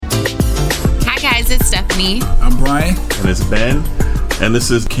This is Stephanie. I'm Brian. And it's Ben. And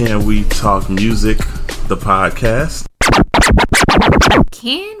this is Can We Talk Music, the podcast.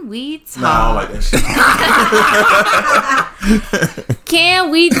 Can we talk? No, I don't like that shit. Can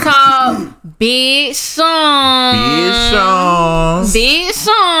we talk Big Sean? Big Sean. Big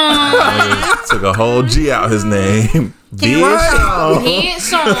Sean. Took a whole G out his name. Big Sean. Big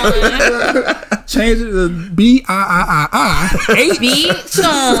Sean. Change it to B-I-I-I-I. Big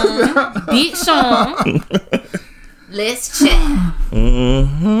Sean. Big Sean. Let's chat.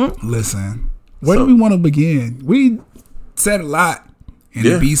 Listen, where do we want to begin? We said a lot in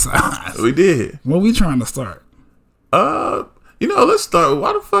the B-sides. We did. Where we trying to start? Let's start with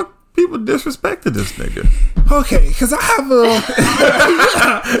why the fuck people disrespected this nigga. Okay, because I have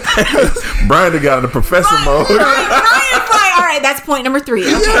Brian done got in the professor mode. Brian's like, all right, that's point number 3. Okay.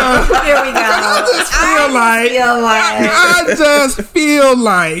 Here we go. I just feel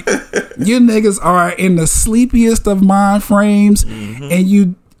like you niggas are in the sleepiest of mind frames,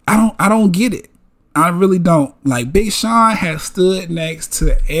 and I don't get it. I really don't. Like, Big Sean has stood next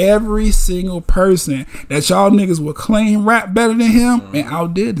to every single person that y'all niggas would claim rap better than him and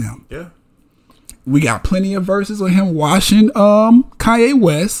outdid them. Yeah. We got plenty of verses on him washing Kanye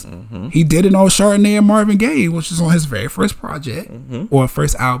West. He did it on Chardonnay and Marvin Gaye, which is on his very first project or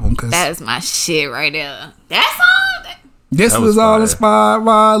first album. Cause That is my shit right there. That song? this That was was all fire. inspired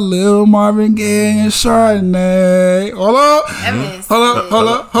by Lil Marvin Gaye and Chardonnay. Hold up,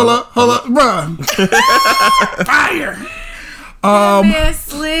 hold up, bruh. Fire. That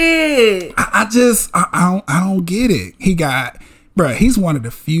slit. I don't get it. He's one of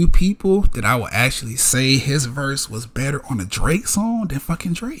the few people that I will actually say his verse was better on a Drake song than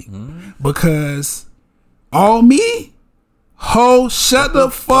fucking Drake. Because all me, ho, shut the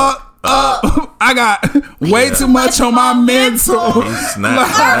fuck up. I got way too much on my mental. He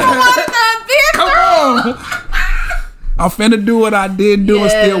snapped. Come on. I'm finna do what I did do and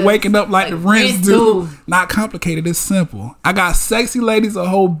still waking up like the Rents do. Not complicated, it's simple. I got sexy ladies a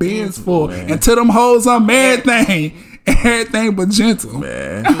whole Benz full, and to them hoes I'm everything. Everything but gentle.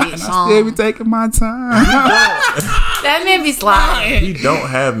 Man. I still be taking my time. That man be sliding. He don't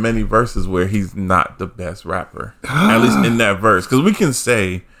have many verses where he's not the best rapper. At least in that verse. Because we can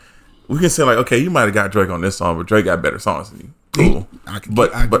say like, okay, you might have got Drake on this song, but Drake got better songs than you. Cool. I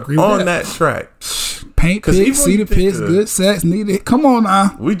But agree with on that. that track, Paint 'Cause even pics, when see you the think pics, of- good sex, needed. Come on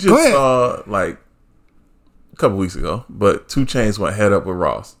now. we Go just ahead. saw like a couple weeks ago, but 2 Chainz went head up with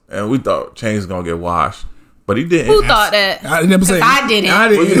Ross. And we thought Chainz was going to get washed. But he didn't. Who thought that? I didn't say. I didn't.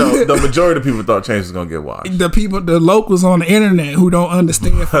 Well, the majority of people thought Chainz was going to get washed. The locals on the internet who don't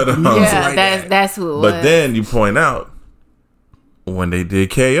understand fucking music Yeah, like that. that's who it was. But then you point out when they did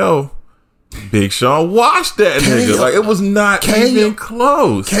KO, Big Sean washed that nigga. Like, it was not KO. even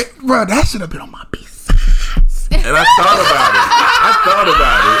close. Bro, that should have been on my piece. And I thought about it.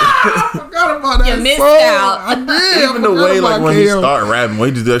 I forgot about that. You missed song. out. I did. Even the way, like, when he start rapping, when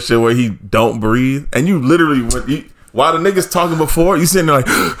he do that shit where he don't breathe, and you literally, while the niggas talking before, you sitting there like,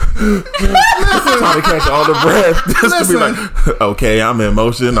 trying to catch all the breath, just to be like, okay, I'm in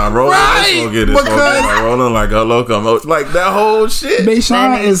motion, I'm rolling, let's go get this. Because- I'm rolling like a locomotion, like that whole shit. Big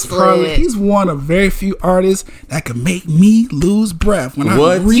Sean That is is probably lit. he's one of very few artists that can make me lose breath when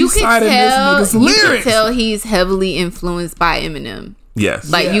What? I'm you could reciting this tell. nigga's You could lyrics. tell he's heavily influenced by Eminem. Yes.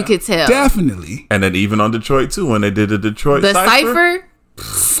 Like Yeah, you could tell. definitely. And then even on Detroit too, when they did the Detroit The Cypher. cipher,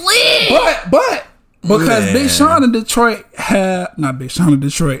 slit. But because Man. Big Sean in Detroit had not Big Sean in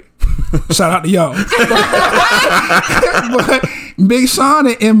Detroit. Shout out to y'all. But Big Sean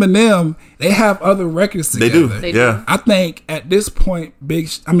and Eminem, they have other records They together. do. They Yeah. I think at this point,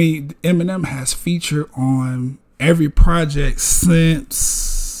 Eminem has featured on every project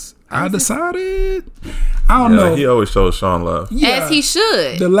since I decided. I don't know. He always shows Sean love. Yeah. As he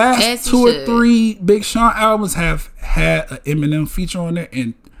should. The last As he 2 or should. 3 Big Sean albums have had an Eminem feature on there,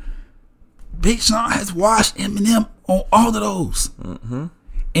 and Big Sean has washed Eminem on all of those.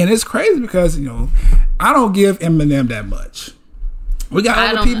 And it's crazy because, I don't give Eminem that much. We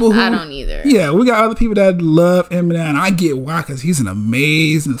got other people who I don't either. Yeah, we got other people that love Eminem, and I get why, because he's an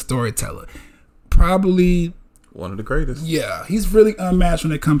amazing storyteller. Probably, One of the greatest. yeah, he's really unmatched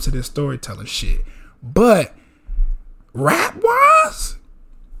when it comes to this storyteller shit. But rap wise,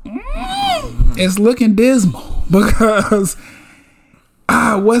 it's looking dismal because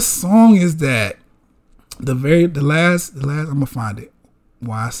what song is that? The last I'm gonna find it.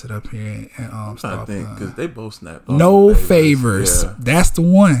 Why I sit up here and I start. think because they both snapped. No favors. Yeah. That's the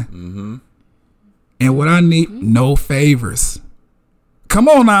one. And what I need, no favors. Come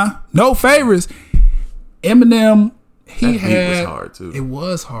on now, no favors. Eminem, he That beat had was hard too. It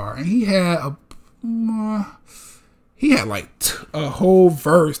was hard, and he had he had like a whole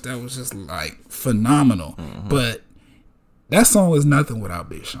verse that was just like phenomenal. But that song is nothing without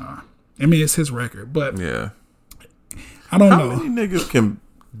Big Sean. I mean, it's his record, but Yeah. I don't How know. many niggas can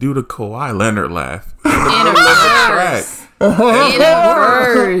do the Kawhi Leonard laugh? In In a track. verse. In a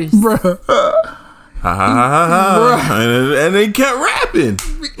verse. Bruh. Ha, ha, ha, ha. And they kept rapping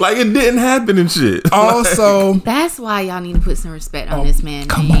like it didn't happen and shit. Also, That's why y'all need to put some respect on this man's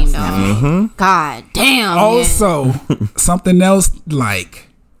come name, on, dog. Mm-hmm. God damn. also something else like,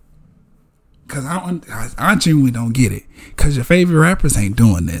 cause I genuinely don't get it. Cause your favorite rappers ain't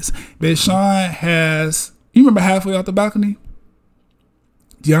doing this. Big Sean has. You remember Halfway Off the Balcony?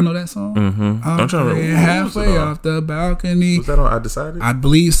 Do y'all know that song? I'm trying to remember. Who was Halfway it on? Off the Balcony. Was that on I Decided? I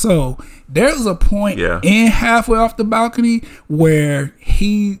believe so. There's a point in Halfway Off the Balcony where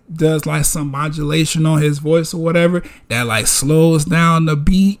he does like some modulation on his voice or whatever that like slows down the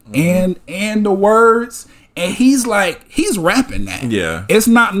beat and the words. And he's rapping that. Yeah. It's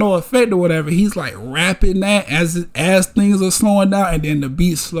not no effect or whatever. He's like rapping that as things are slowing down, and then the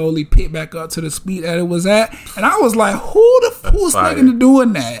beat slowly pick back up to the speed that it was at. And I was like, who's fire. thinking of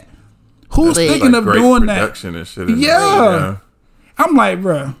doing that? Who's Like thinking of great doing that? production and shit. in Yeah. there, I'm like,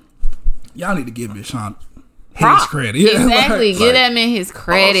 bro, y'all need to give Big Sean his Props. credit. Yeah, Exactly. like- Give that man his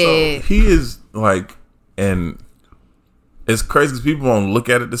credit. Also, he is like, and it's crazy because people won't look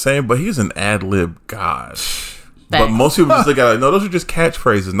at it the same, but he's an ad lib god. But Facts. most people just look at it like, no, those are just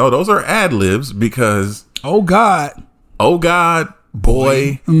catchphrases. No, those are ad libs because, oh God, oh God,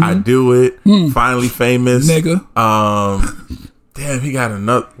 boy, I do it. Finally famous. nigga, Damn, he got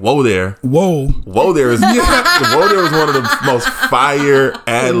another. Whoa there. whoa, Whoa there is. Whoa there was one of the most fire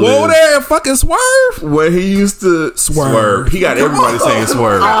ad libs. whoa there, fucking Swerve. Where he used to Swerve. He got everybody saying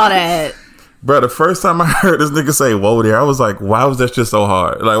swerve. All that. Bro, the first time I heard this nigga say whoa there, I was like, why was that shit so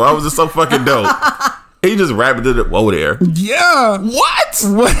hard? Like, why was it so fucking dope? He just rapped it, whoa there. Yeah, What?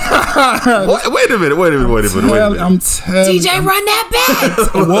 What? Wait a minute. I'm telling DJ, run that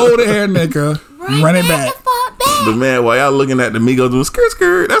back. whoa there, nigga, run it back. the fuck back. But man, while y'all looking at the Migos doing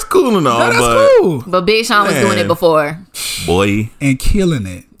skirt, that's cool and all, That's but cool But Big Sean was doing Man. it before. boy, and killing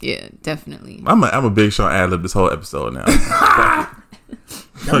it. Yeah, definitely. I'm a Big Sean ad lib this whole episode now. I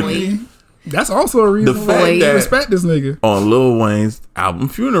mean, that's also a reason The why fact I that- respect this nigga. On Lil Wayne's album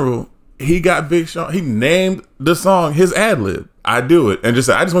Funeral, he got Big Sean. He named the song his ad lib. I do it, and just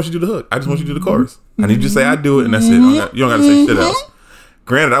say, I just want you to do the hook. I just want you to do the chorus. I need you to say I do it, and that's it. You don't got to say shit else.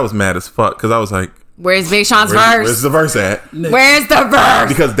 Granted, I was mad as fuck because I was like, Where's Big Sean's where's verse? the verse at? Where's the verse?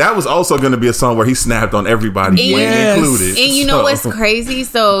 Because that was also going to be a song where he snapped on everybody, Yes. Wayne included. And you know So- what's crazy?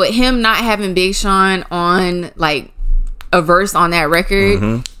 So him not having Big Sean on like a verse on that record,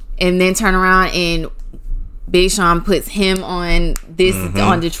 Mm-hmm. and then turn around and Big Sean puts him on this Mm-hmm.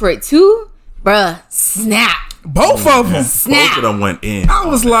 on Detroit too, bruh, snap, Both of them. Both snap. of them went in. I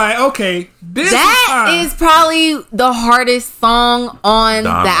was like, okay, this That is probably the hardest song on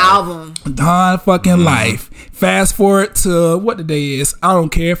Don the Life. album. Don fucking life. Fast forward to what the day is. I don't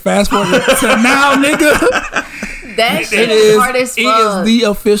care. Fast forward to now, nigga. That shit It is is. hard as It fuck. is the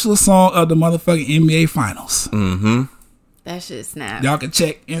official song of the motherfucking NBA Finals. That shit snap. Y'all can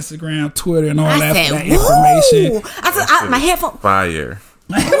check Instagram, Twitter, and all I that, said, that information. woo! I said, my headphone. Fire.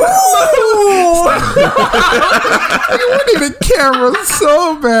 You need a camera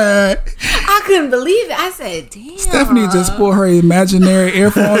so bad. I couldn't believe it. I said, damn. Stephanie just pulled her imaginary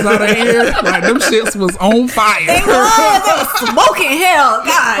earphones out of her ear. Like them shits was on fire. Smoking hell.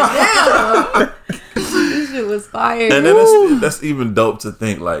 God damn. This shit was fire. And then that's even dope to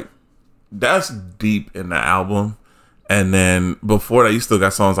think, like, that's deep in the album. And then before that, you still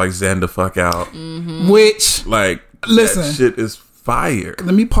got songs like Zen the Fuck Out. Which, Like, Listen. that shit is fire.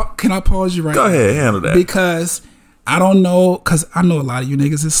 can I pause you right Go now? ahead, handle that. Because I don't know, because I know a lot of you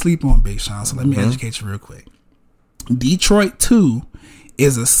niggas is sleep on Big Sean, so let me educate you real quick. Detroit 2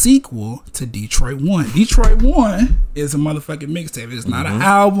 is a sequel to Detroit 1. Detroit 1 is a motherfucking mixtape. It's not an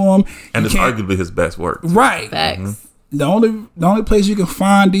album. And You it's can't- arguably his best work. right. Facts. The only place you can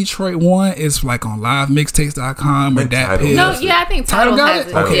find Detroit 1 is like on livemixtapes.com or And that Tidal. page. No, yeah, I think Title Tidal got has it?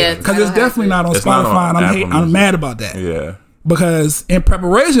 it. Okay. Yeah, Because Tidal it's has definitely it. not on It's not Spotify, on and Apple I'm Music. mad about that. Yeah. Because in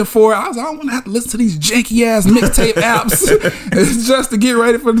preparation for it, I don't want to have to listen to these janky ass mixtape apps just to get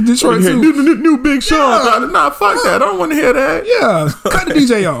ready for the Detroit 2. New Big Sean. Nah, fuck that. I don't want to hear that. Yeah, cut the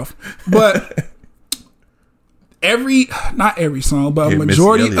DJ off. But not every song, but a Yeah, Missy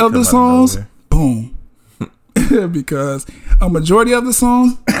majority Elliott of the come out of songs, nowhere. boom. Because a majority of the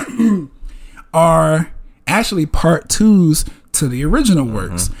songs are actually part twos to the original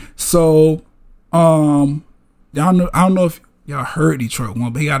works. So, y'all know, I don't know if y'all heard Detroit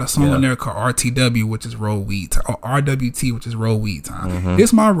 1, but he got a song on there called RTW, which is Roll Weed Time, or RWT, which is Roll Weed Time.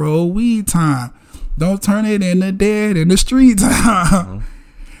 It's my Roll Weed Time. Don't turn it into dead in the street time.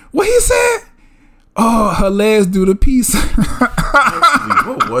 What he said? Oh, her legs do the piece.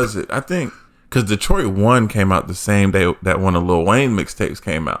 What was it? I think because Detroit 1 came out the same day that one of Lil Wayne mixtapes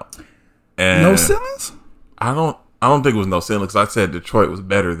came out. And No Ceilings? I don't think it was No Ceilings. I said Detroit was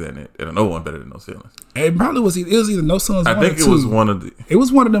better than it, and no one better than No Ceilings. It probably was. It was either No Ceilings. I think it was one of the. It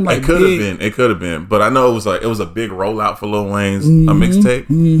was one of them. Like It could have been. It could have been. But I know it was a big rollout for Lil Wayne's a mixtape,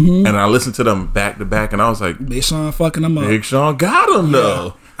 and I listened to them back to back, and I was like, Big Sean fucking them up. Big Sean got him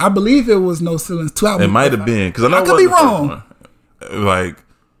though. I believe it was No Ceilings 2. It might have been because I know I it could be wasn't the first wrong. one. Like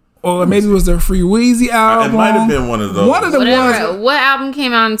Or maybe it was the Free Weezy album. it might have been one of those. One of the Whatever. ones. What album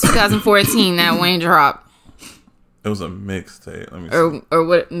came out in 2014 that Wayne dropped? It was a mixtape. Let me see. Or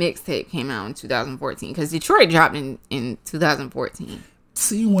what mixtape came out in 2014? Because Detroit dropped in 2014.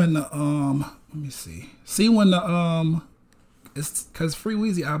 See when the let me see. See when the it's because Free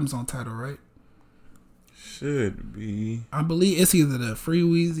Weezy album's on Tidal, right? Should be. I believe it's either the Free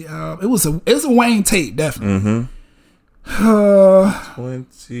Weezy album. It's a Wayne tape, definitely.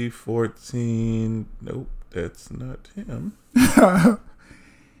 2014. Nope, that's not him.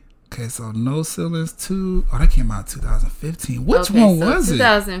 Okay, so No Ceilings 2. Oh, that came out in 2015. Which one was it?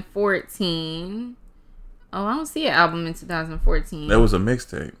 2014. Oh, I don't see an album in 2014. That was a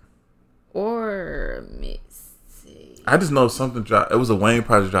mixtape. Or mixtape. I just know something dropped. It was a Wayne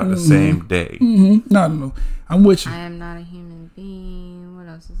project dropped the same day. No. I'm with you. I am not a human being. What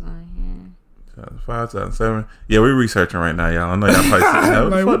else is on here? 2005, 2007. Yeah, we're researching right now, y'all. I know y'all probably sitting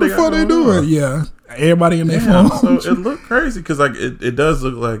Like, what the fuck they doing? Yeah. Everybody in their Yeah, phone. so it looked crazy because like it does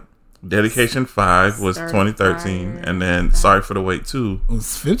look like Dedication 5 was 2013, and then Sorry for the Wait 2 It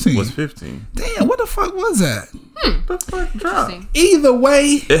was 15. was 15. Damn, what the fuck was that? The fuck dropped? Interesting. Either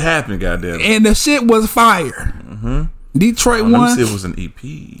way, It happened, goddamn. and the shit was fire. Detroit Let me won. see if it was an EP.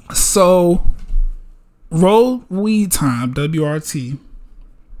 So, Roll Weed Time, WRT,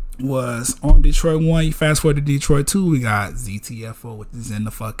 was on Detroit 1. You fast forward to Detroit 2, we got ZTFO, which is In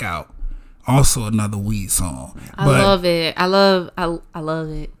the Fuck Out. Also another weed song. I love it. I love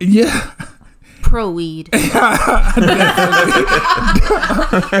it. Yeah. Pro weed. But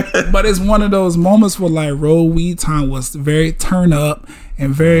it's one of those moments where like Roll Weed Time was very turn up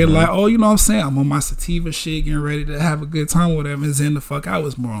and very like, oh, you know what I'm saying? I'm on my sativa shit, getting ready to have a good time, whatever. It's In the Fuck Out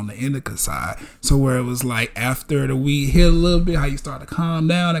was more on the indica side. So where it was like after the weed hit a little bit, how you start to calm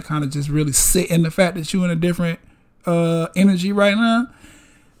down and kind of just really sit in the fact that you're in a different energy right now.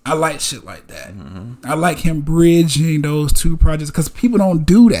 I like shit like that. I like him bridging those two projects because people don't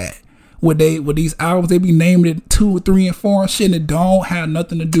do that. With these albums, they be named it 2, 3, and 4 and shit, and it don't have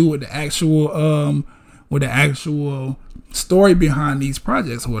nothing to do with the actual story behind these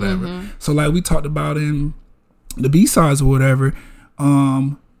projects or whatever. So like we talked about in the B-sides or whatever,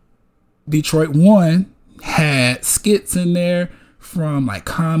 Detroit 1 had skits in there from like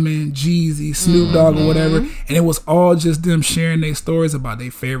Common, Jeezy, Snoop Dogg or whatever, and it was all just them sharing their stories about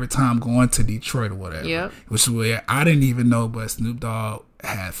their favorite time going to Detroit or whatever. Yep. Which is where I didn't even know, but Snoop Dogg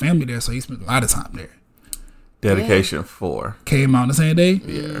had family there, so he spent a lot of time there. Dedication 4. Came out on the same day.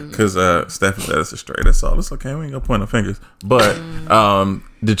 Yeah, because Stephen said it's a straight. That's all. It's okay. We ain't gonna point our fingers. But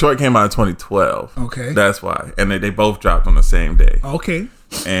Detroit came out in 2012. Okay. That's why. And they both dropped on the same day. Okay.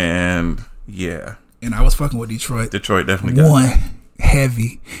 And yeah, And I was fucking with Detroit. Detroit definitely got One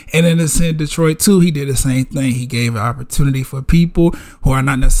heavy. And then it's in Detroit 2, he did the same thing. He gave an opportunity for people who are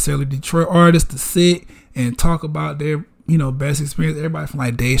not necessarily Detroit artists to sit and talk about their, best experience. Everybody from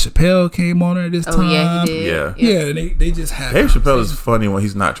like Dave Chappelle came on there this time. Yeah, he did. Yeah. Yeah, they just have Dave Chappelle is funny when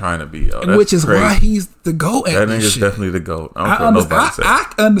he's not trying to be. which is why he's the GOAT at That this nigga's shit. definitely the GOAT. I don't care what nobody says.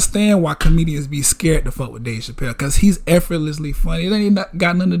 I understand why comedians be scared to fuck with Dave Chappelle because he's effortlessly funny. It ain't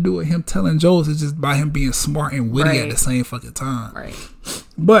got nothing to do with him telling jokes. It's just by him being smart and witty at Right. the same fucking time. Right.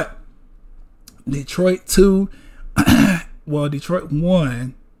 But Detroit 2, Detroit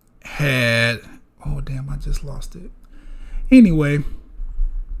 1 had, oh damn, I just lost it. Anyway,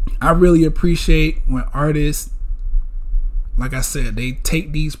 I really appreciate when artists, like I said, they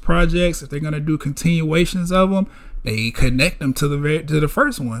take these projects, if they're gonna do continuations of them, they connect them to the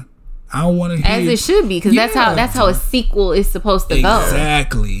first one. I don't want to hear As it should be, because that's how a sequel is supposed to go.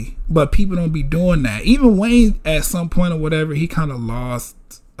 Exactly. But people don't be doing that. Even Wayne, at some point or whatever, he kind of lost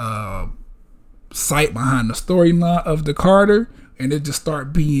sight behind the storyline of the Carter, and it just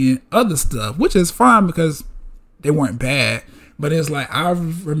start being other stuff, which is fine because they weren't bad. But it's like I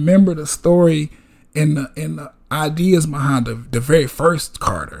remember the story and the ideas behind the very first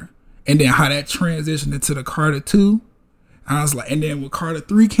Carter, and then how that transitioned into the Carter 2. And I was like, and then when Carter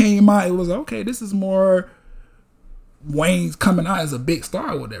 3 came out, it was okay, this is more Wayne's coming out as a big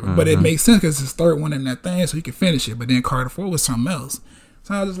star or whatever. But it makes sense because it's his third one in that thing, so he could finish it. But then Carter 4 was something else.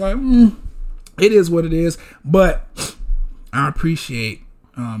 So I was just like, it is what it is. But I appreciate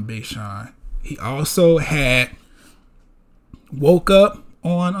Big Sean. He also had Woke Up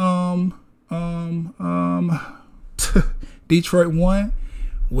on Detroit 1,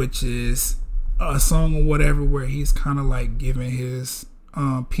 which is a song or whatever where he's kind of like giving his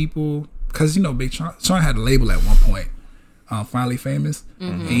people, because you know Big Sean had a label at one point, Finally Famous,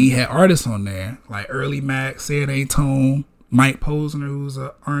 and he had artists on there like Early Mac, Say It Ain't Tone, Mike Posner, who's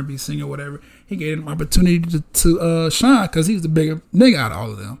a R&B singer, whatever. He gave him opportunity to shine because he's the bigger nigga out of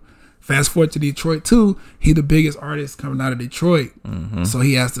all of them. Fast forward to Detroit 2, he the biggest artist coming out of Detroit, so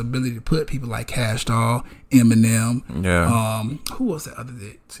he has the ability to put people like Cash Doll, Eminem, who was that other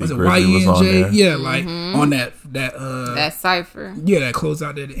day? Was it YNJ? Yeah, like on that cipher. Yeah, that close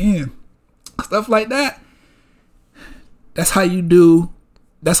out at the end, stuff like that. That's how you do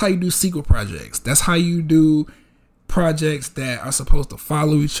sequel projects. That's how you do projects that are supposed to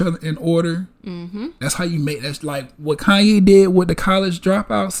follow each other in order. That's how you make, that's like what Kanye did with the College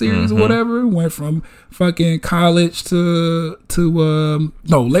Dropout series or whatever. Went from fucking college to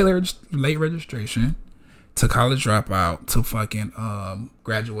late registration to College Dropout to fucking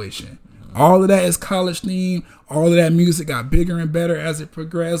graduation. All of that is college theme. All of that music got bigger and better as it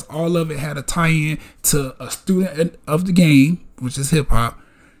progressed. All of it had a tie-in to a student of the game, which is hip hop.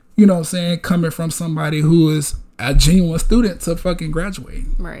 You know what I'm saying? Coming from somebody who is a genuine student to fucking graduate.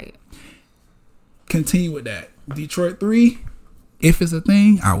 Right. Continue with that. Detroit 3, if it's a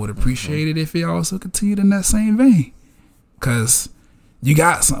thing, I would appreciate it if it also continued in that same vein. Because you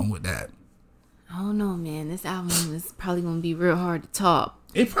got something with that. I don't know, man. This album is probably going to be real hard to top.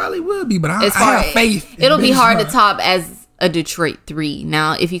 It probably will be, but I have faith. It'll be hard to top as a Detroit 3.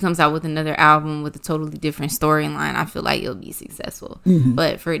 Now, if he comes out with another album with a totally different storyline, I feel like it'll be successful.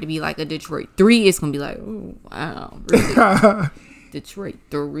 But for it to be like a Detroit 3, it's going to be like, oh, wow, really? Detroit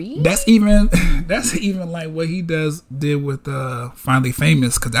 3? That's even like what he did with Finally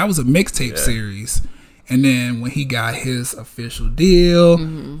Famous, because that was a mixtape series. And then when he got his official deal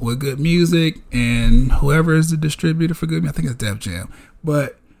with Good Music and whoever is the distributor for Good Music, I think it's Def Jam,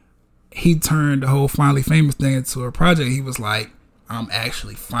 but he turned the whole Finally Famous thing into a project. He was like, I'm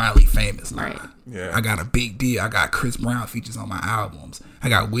actually finally famous now. Right. Yeah. I got a big deal. I got Chris Brown features on my albums. I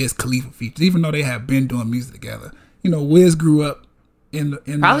got Wiz Khalifa features, even though they have been doing music together. You know, Wiz grew up in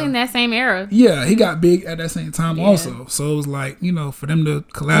that same era. Yeah, he got big at that same time also. So it was like, you know, for them to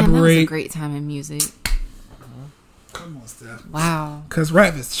collaborate. Man, that was a great time in music. Come on, Steph. Wow. Because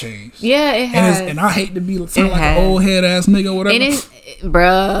rap has changed. Yeah, it has. And I hate to sound like an old head ass nigga or whatever. It is,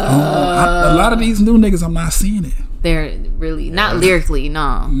 bruh. A lot of these new niggas, I'm not seeing it. They're really not lyrically,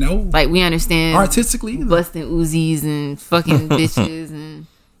 no. Like we understand artistically, busting Uzis and fucking bitches and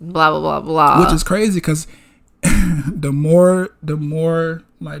blah blah blah blah. Which is crazy because the more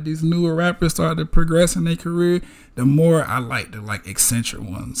like these newer rappers start to progress in their career, the more I like the like eccentric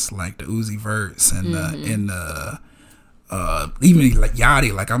ones, like the Uzi Verts and even like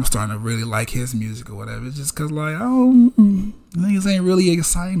Yachty. Like I'm starting to really like his music or whatever. It's just because like niggas ain't really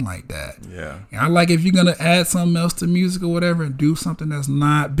exciting like that. Yeah, and I like if you're gonna add something else to music or whatever and do something that's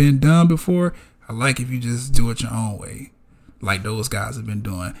not been done before. I like if you just do it your own way, like those guys have been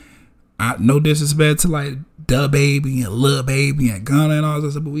doing. No disrespect to like Da Baby and Lil Baby and Gunna and all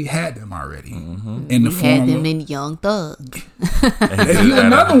this, but we had them already in the form. Had them in Young Thug. And he's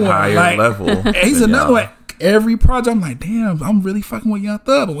another one. Higher like, level. He's another one. Every project, I'm like, damn, I'm really fucking with Young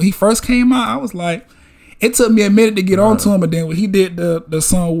Thug. But when he first came out, I was like, it took me a minute to get onto him. But then when he did the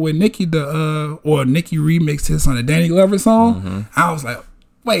song with Nicki, or Nicki remixed his on the Danny Glover song, I was like,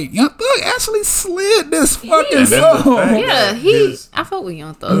 wait, Young Thug actually slid this fucking song. I fuck with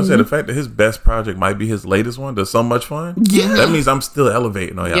Young Thug. I was gonna say the fact that his best project might be his latest one, the So Much Fun. Yeah, that means I'm still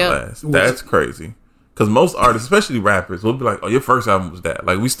elevating on y'all ass. That's crazy. Because most artists, especially rappers, will be like, "Oh, your first album was that."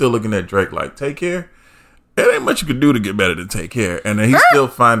 Like we still looking at Drake like Take Care. It ain't much you could do to get better than Take Care, and then he's still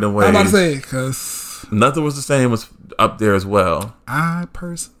finding ways. I'm about to say because Nothing Was the Same was up there as well. I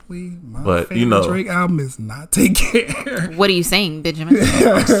personally, my favorite Drake album is not Take Care. What are you saying, Benjamin?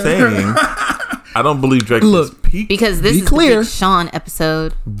 I'm saying I don't believe Drake is peak. Because this is the Big Sean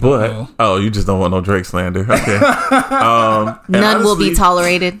episode. But you just don't want no Drake slander. Okay. None honestly, will be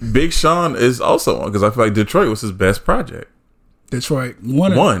tolerated. Big Sean is also on because I feel like Detroit was his best project. Detroit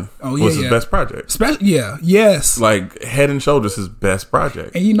was his best project. Yes. Like Head and Shoulders his best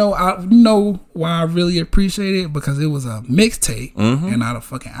project. And you know why I really appreciate it? Because it was a mixtape and not a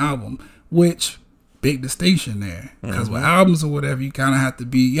fucking album. Which big distinction there. Because with albums or whatever, you kind of have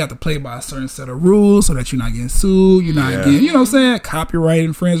to play by a certain set of rules so that you're not getting sued. You're not getting, you know what I'm saying? Copyright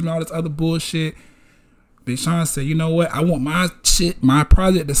infringement, all this other bullshit. Big Sean said, you know what? I want my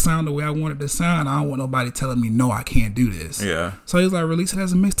project to sound the way I want it to sound. I don't want nobody telling me, no, I can't do this. Yeah. So he's like, release it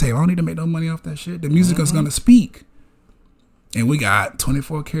as a mixtape. I don't need to make no money off that shit. The music is going to speak. And we got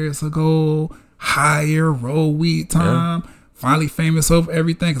 24 Carats of Gold, Higher, Roll Weed Time, Finally Famous Over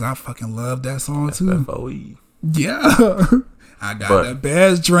Everything, because I fucking love that song too. FOE. Yeah. I got the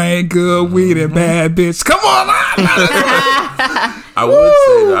best drain, good weed, and bad bitch. Come on. I would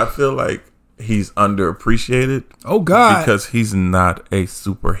say that I feel like he's underappreciated. Oh God. Because he's not a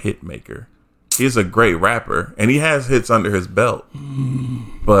super hit maker. He's a great rapper and he has hits under his belt.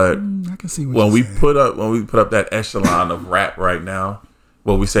 But I can see when we put up that echelon of rap right now,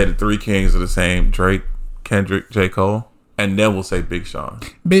 well, we say the three kings are the same: Drake, Kendrick, J. Cole, and then we'll say Big Sean.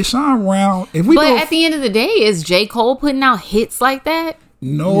 Big Sean round. But at the end of the day, is J. Cole putting out hits like that?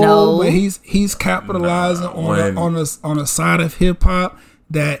 No. But he's capitalizing on a side of hip hop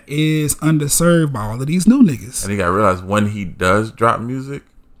that is underserved by all of these new niggas. And you gotta realize when he does drop music,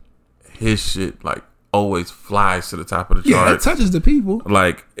 his shit like always flies to the top of the charts. charts. Yeah, it touches the people.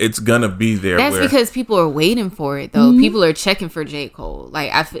 Like it's gonna be there. That's because people are waiting for it though. People are checking for J. Cole.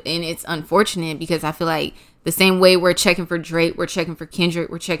 Like and it's unfortunate because I feel like the same way we're checking for Drake, we're checking for Kendrick,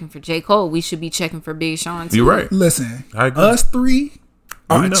 we're checking for J. Cole, we should be checking for Big Sean too. You're right. Listen, us three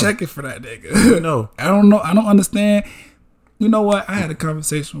are checking for that nigga. No, I don't know. I don't understand. You know what? I had a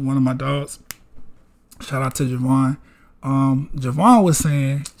conversation with one of my dogs. Shout out to Javon. Javon was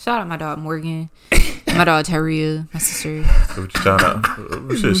saying, shout out my dog Morgan, my dog Tyria, my sister. Shout out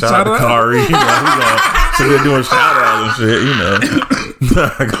to Kari. You know, so they're doing shout out and shit. You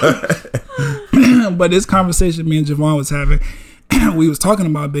know. But this conversation me and Javon was having, we was talking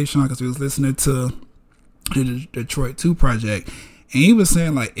about Big Sean because we was listening to the Detroit 2 project, and he was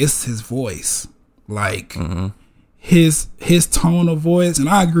saying like it's his voice, like. His tone of voice, and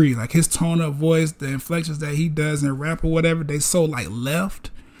I agree, like his tone of voice, the inflections that he does in rap or whatever, they so like left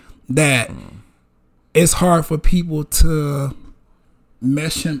that it's hard for people to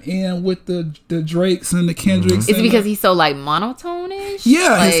mesh him in with the Drakes and the Kendricks. Is it because he's so like monotone-ish?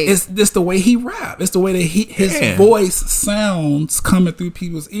 Yeah, like, it's just the way he rap. It's the way that his voice sounds coming through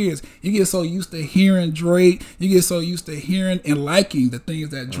people's ears. You get so used to hearing Drake, you get so used to hearing and liking the things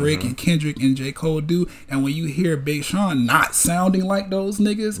that Drake and Kendrick and J. Cole do, and when you hear Big Sean not sounding like those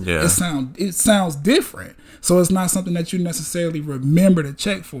niggas, it sounds different. So it's not something that you necessarily remember to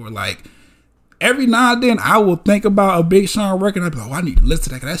check for. Like every now and then I will think about a Big Sean record and I'll be like, oh, I need to listen to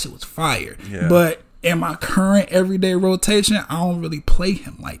that because that shit was fire. Yeah. But in my current everyday rotation, I don't really play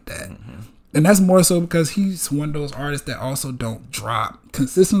him like that. And that's more so because he's one of those artists that also don't drop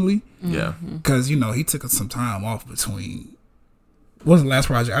consistently. Yeah. Because, you know, he took some time off between, what was the last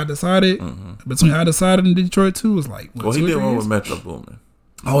project? I Decided? Between I Decided and Detroit 2 was like, what, he did one with Metro Boomin.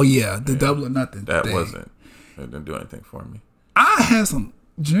 Oh, yeah. The Double or Nothing. That it didn't do anything for me. I had some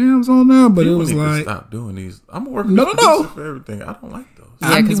jams on there, but People it was like, stop doing these. I'm working no for everything. I don't like those.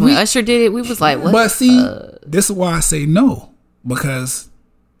 Yeah, because when Usher did it, we was like, what? But see, this is why I say no, because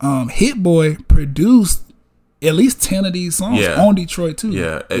Hit Boy produced at least 10 of these songs on Detroit too.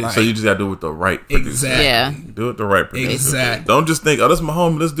 Yeah, like, so you just gotta do it with the right producer. Exactly. Yeah, do it the right producer. Exactly. Don't just think, oh, that's my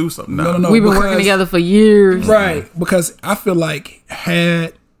homie, let's do something. No. We've been working together for years, right? Because I feel like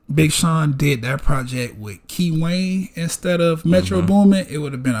had Big Sean did that project with Key Wayne instead of Metro Boomin, it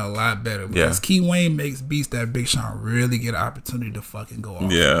would have been a lot better. Because Key Wayne makes beats that Big Sean really get an opportunity to fucking go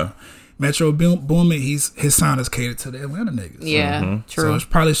off. Yeah. Metro Boomin, his sound is catered to the Atlanta niggas. Yeah, true. So it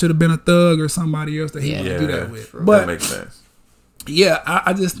probably should have been a Thug or somebody else that he could do that with. True. But that makes sense. Yeah,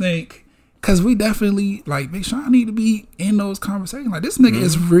 I just think because we definitely like Big Sean need to be in those conversations. Like this nigga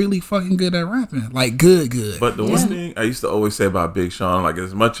is really fucking good at rapping, like good. But the one thing I used to always say about Big Sean, like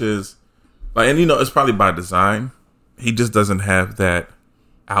as much as like, and you know, it's probably by design, he just doesn't have that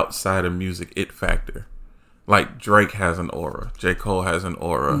outside of music it factor. Like Drake has an aura, J. Cole has an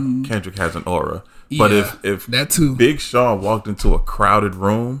aura, Kendrick has an aura. But if that too, Big Sean walked into a crowded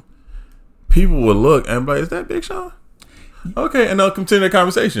room, people would look and be like, "Is that Big Sean?" Okay, and they'll continue the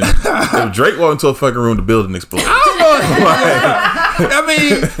conversation. If Drake walked into a fucking room, the building explodes. I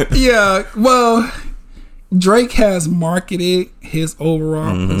mean, yeah. Well, Drake has marketed his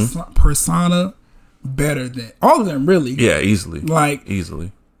overall persona better than all of them, really. Yeah, easily. Like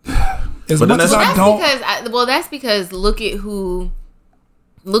easily. As much as I don't. That's because look at who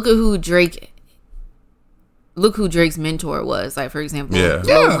Drake. Look who Drake's mentor was. Like for example,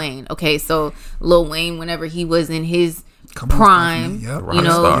 Lil Wayne. Okay, so Lil Wayne, whenever he was in his prime. Yep. You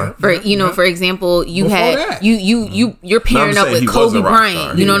know, Rockstar. for example, you Before had that. you're pairing No, I'm up saying with he was Kobe a rock Bryant.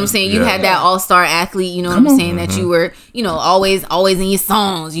 star. You know what Yeah. I'm saying? You Yeah. had that all-star athlete. You know Come what I'm on. saying? That you were, always in your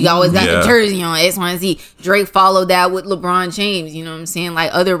songs. You always got Yeah. the jersey on, X, Y, and Z. Drake followed that with LeBron James. You know what I'm saying? Like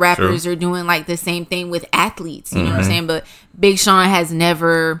other rappers are doing like the same thing with athletes. You know what I'm saying? But Big Sean has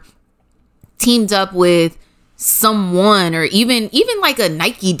never teamed up with someone, or even like a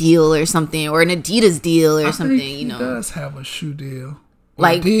Nike deal or something, or an Adidas deal or something. He does have a shoe deal. Or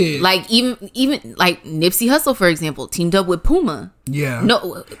Like did. even like Nipsey Hussle, for example, teamed up with Puma. Yeah.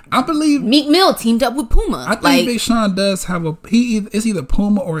 No, I believe. Meek Mill teamed up with Puma. I think like Big Sean does have it's either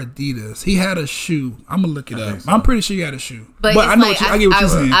Puma or Adidas. He had a shoe. I'm gonna look it up. so. I'm pretty sure he had a shoe. but I it's know like, I get what you're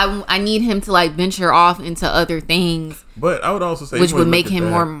saying. I need him to like venture off into other things, But I would also say, which when you would make look at him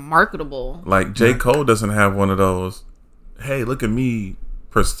that, more marketable. Like J. Cole doesn't have one of those, hey, look at me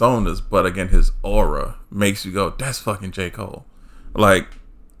personas, but again, his aura makes you go, that's fucking J. Cole. Like,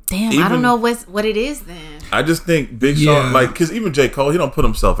 Damn, I don't know what it is then. I just think Big Sean, because even J. Cole, he don't put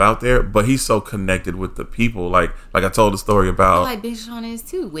himself out there, but he's so connected with the people. Like I told the story I about, feel like Big Sean is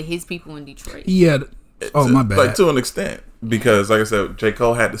too, with his people in Detroit. Yeah. Oh, my bad. like to an extent, because like I said, J.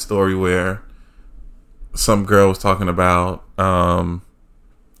 Cole had the story where some girl was talking about,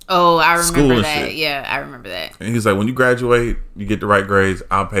 Oh, I School remember and that. shit. Yeah, I remember that. and he's like, when you graduate, you get the right grades,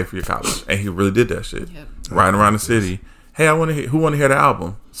 I'll pay for your college, and he really did that shit, riding around the city. Hey, who want to hear the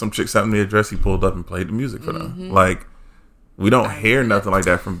album? Some chick sent me the address. He pulled up and played the music for them. Like, we don't hear nothing like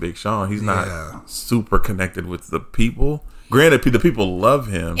that from Big Sean. He's not super connected with the people. Granted, the people love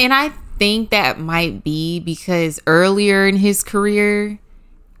him. And I think that might be because earlier in his career,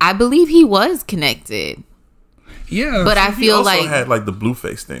 I believe he was connected. Yeah. But I He feel also like had like the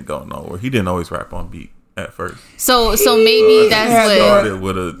Blueface thing going on, where he didn't always rap on beat at first. so maybe that's what Started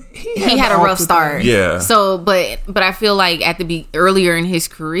with a he had a rough start. Yeah. So, but I feel like at earlier in his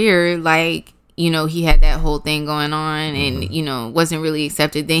career, like, he had that whole thing going on and, wasn't really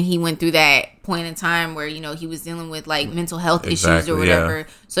accepted. Then he went through that point in time where, he was dealing with like mental health issues or whatever. Yeah.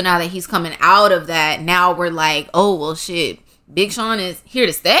 So now that he's coming out of that, now we're like, oh, well, shit, Big Sean is here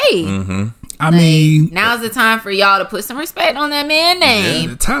to stay. I mean, Now's the time for y'all to put some respect on that man's name.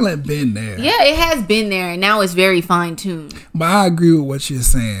 the talent been there. Yeah, it has been there, and now it's very fine tuned. But I agree with what you're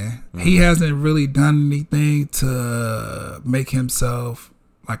saying. He hasn't really done anything to make himself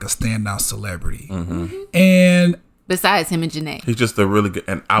like a standout celebrity. And Besides him and Janae. he's just a really good.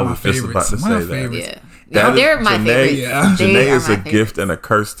 And I My was just about to favorites. My say that. favorites. Yeah. That They're is- my Janae- favorites. Yeah. They Janae are is my a gift favorites. and a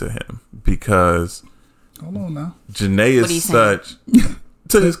curse to him, because hold on now. Janae What are you is saying? such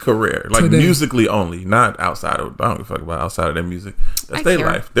to his career, like Today. musically only, not outside of. I don't give a fuck about outside of their music. That's I their care.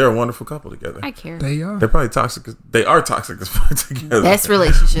 life. They're a wonderful couple together. I care. They are. They're probably toxic. They are toxic as fuck together. Best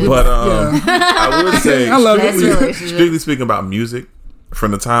relationship. But I would say, I love Best it. relationship. strictly speaking about music,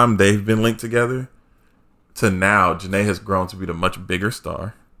 from the time they've been linked together to now, Janae has grown to be the much bigger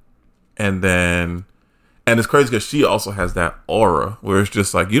star. And it's crazy because she also has that aura where it's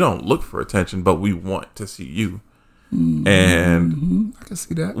just like, you don't look for attention, but we want to see you. And I can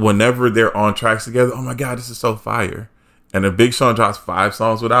see that. whenever they're on tracks together, oh my God, this is so fire. And if Big Sean drops 5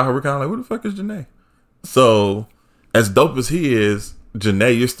 songs without her, we're kind of like, who the fuck is Janae? So, as dope as he is,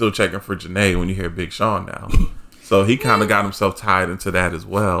 Janae, you're still checking for Janae when you hear Big Sean now. So he kind of got himself tied into that as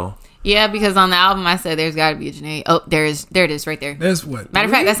well. Yeah, because on the album I said there's got to be a Janae. Oh, there it is right there. That's what. Matter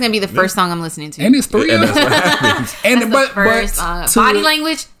of fact, that's going to be the first song I'm listening to. And it's 3 And of that's them. what happens. And That's but the first but song. Body to-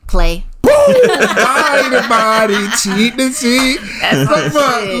 language, play. body to body, cheek to cheek. That's my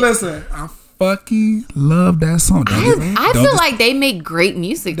But shit. listen, I fucking love that song. I feel like they make great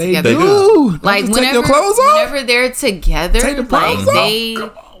music they together. do. Don't Like just whenever, take your clothes off. whenever they're together, Take the like clothes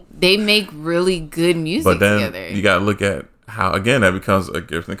off. they make really good music But then together. you got to look at how, again, that becomes a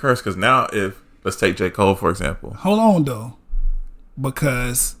gift and curse. Because now let's take J. Cole, for example. Hold on though,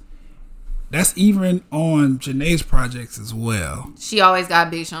 because that's even on Janae's projects as well. She always got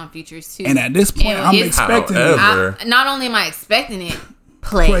Big Sean features too. And at this point, And I'm it's- expecting However- it. Not only am I expecting it,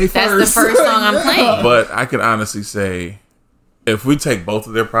 play. Play That's first. the first song I'm Yeah. playing. But I can honestly say, if we take both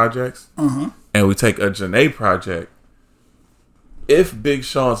of their projects and we take a Janae project, if Big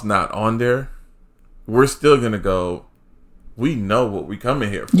Sean's not on there, we're still going to go, we know what we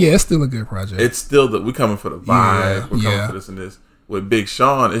coming here for. Yeah, it's still a good project. It's still that we coming for the vibe. Yeah, We're coming yeah. for this and this. With Big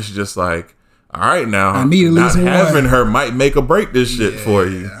Sean, it's just like, all right, now I need at not least one. having her might make or break this shit for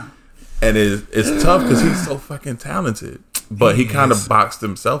you. And it's tough because he's so fucking talented, but he kind of boxed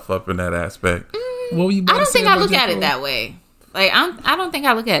himself up in that aspect. What were you I about to don't say think I about look J. at Cole? it that way. Like I don't think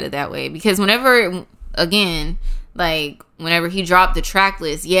I look at it that way because whenever, again, Like, whenever he dropped the track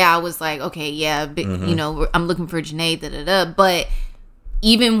list, I was like, okay, you know, I'm looking for Janae, da-da-da. But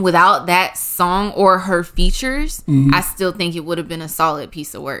even without that song or her features, I still think it would have been a solid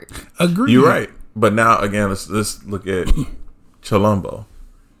piece of work. Agreed. You're right. But now, again, let's look at Chilombo.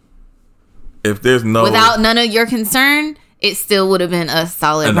 If there's no... Without none of your concern, it still would have been a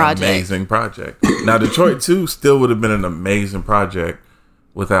solid project. Amazing project. Now, Detroit 2 still would have been an amazing project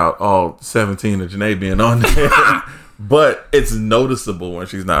without all 17 of Janae being on there. But it's noticeable when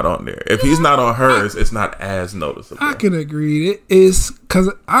she's not on there. If he's not on hers, it's not as noticeable. I can agree. It is because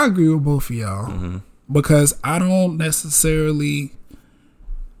I agree with both of y'all. Because I don't necessarily...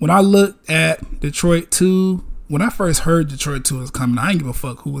 When I looked at Detroit 2, when I first heard Detroit 2 was coming, I didn't give a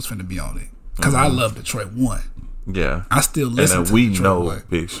fuck who was finna be on it. Because I love Detroit 1. Yeah. I still listen and to we Detroit know 1.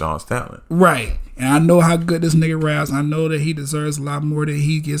 Big Sean's talent. Right. And I know how good this nigga raps. I know that he deserves a lot more than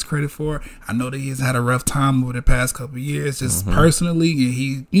he gets credit for. I know that he's had a rough time over the past couple of years, just personally, and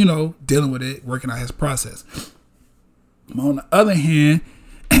he, you know, dealing with it, working out his process. On the other hand,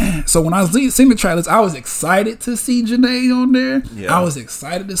 so when I was seen the trailers, I was excited to see Janae on there. Yeah. I was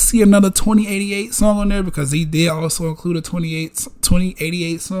excited to see another 2088 song on there because he did also include a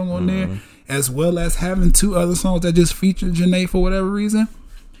 2088 song on there, as well as having 2 other songs that just featured Janae for whatever reason.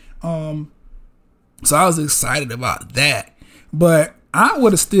 So I was excited about that. But I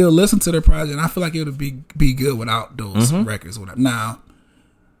would have still listened to the project, and I feel like it would be good without those records. Now,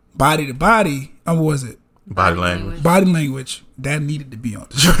 Body to Body, what was it? Body language. Body Language, that needed to be on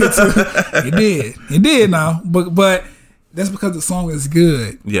Detroit too. It did now. But that's because the song is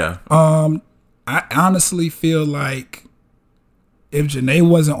good. Yeah. I honestly feel like if Janae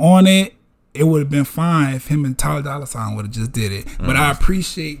wasn't on it, it would have been fine if him and Tyler Dolla $ign would have just did it. But I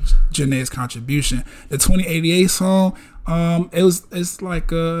appreciate Janae's contribution. The 2088 song, it's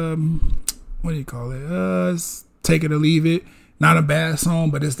like what do you call it? It's Take It or Leave It. Not a bad song,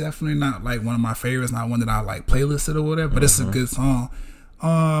 but it's definitely not like one of my favorites. Not one that I like playlisted or whatever. But it's a good song.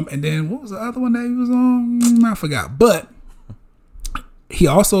 And then what was the other one that he was on? I forgot. But he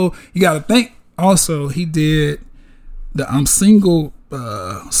also, you got to think. Also, he did the I'm Single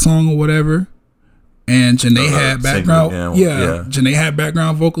song or whatever. And Janae had background, Janae had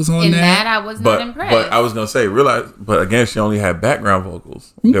background vocals on In that. that, I was not impressed. But I was gonna say, but again, she only had background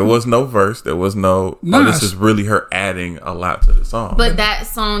vocals. There was no verse. There was no. This is really her adding a lot to the song. But that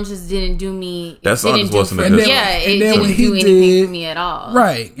song just didn't do me. That song just wasn't a good song. It didn't do anything for me at all.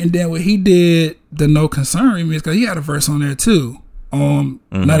 Right, and then when he did the No Concern remix, because he had a verse on there too.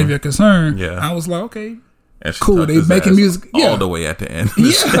 Not of Your Concern. Yeah, I was like, okay. And cool, they making music all the way at the end.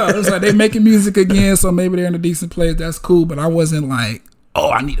 Yeah, it was like they making music again, so maybe they're in a decent place. That's cool, but I wasn't like,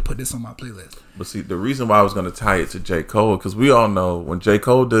 oh, I need to put this on my playlist. But see, the reason why I was going to tie it to J. Cole, because we all know when J.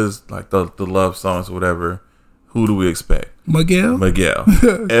 Cole does like the love songs or whatever, who do we expect? Miguel.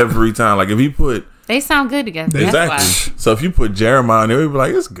 Every time, like if he put. They sound good together. Exactly. So if you put Jeremiah in there, we'd be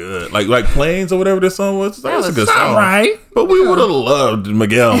like, it's good. Like Planes or whatever this song was, it's a good song. Right. But we would have loved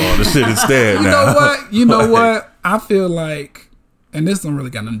Miguel on the shit instead. You know what? I feel like, and this don't really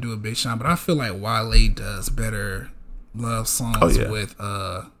got nothing to do with Big Sean, but I feel like Wale does better love songs with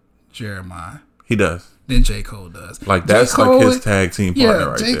Jeremiah. He does. Than J. Cole does. Like that's like his tag team partner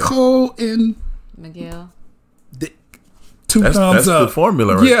right J. there. Cole and Miguel. Thumbs up. That's the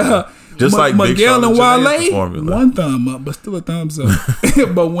formula right there. Just like Miguel and Wale, one thumb up, but still a thumbs up.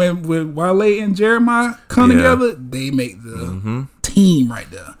 But when Wale and Jeremiah come together, they make the team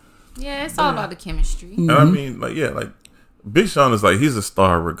right there. Yeah, it's all about the chemistry. And I mean, like Big Sean is like, he's a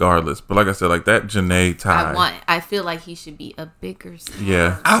star regardless. But like I said, like that Janae tie. I feel like he should be a bigger star.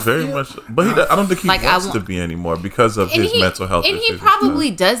 Yeah, very much. But I don't think he wants to be anymore because of his mental health issues. And he probably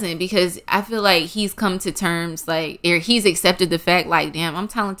doesn't, because I feel like he's come to terms, like, or he's accepted the fact, like, damn, I'm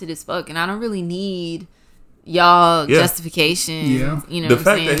talented as fuck, and I don't really need y'all justification. Yeah. You know the what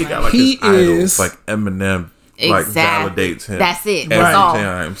fact I'm that saying? he got like his idols, like Eminem, like validates him. That's it. Every That's all.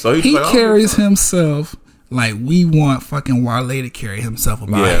 time. So he carries himself like we want fucking Wale to carry himself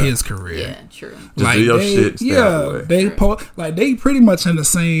about his career. Yeah, true. Just like do your shit. They pretty much in the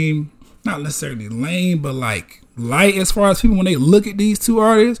same, not necessarily lane, but like light as far as people when they look at these two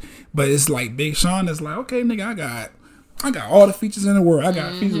artists. But it's like Big Sean is like, okay, nigga, I got all the features in the world. I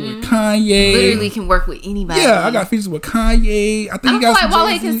got features with Kanye. Literally can work with anybody. Yeah, I got features with Kanye. I think I feel like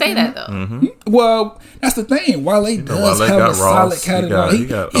Wale can say that though. Well, that's the thing. Wale does have a solid catalog.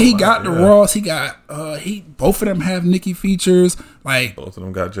 He got the Ross. He got both of them have Nicki features. Like both of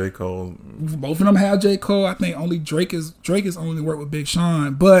them got J. Cole. Both of them have J. Cole. I think only Drake is only worked with Big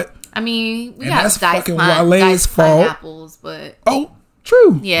Sean. But I mean, we and got that's Dice fucking Wale's fault. Pineapples, but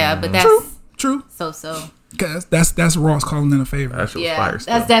true. Yeah, but that's True. So. Cause that's Ross calling in a favor. That shit was Yeah, fire that's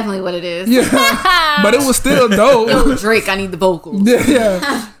stuff. definitely what it is. Yeah, but it was still dope. Yo, Drake, I need the vocals.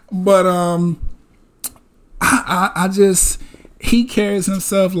 Yeah, but I just he carries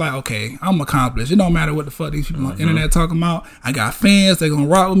himself like, okay, I'm accomplished. It don't matter what the fuck these people on the internet talking about. I got fans. They gonna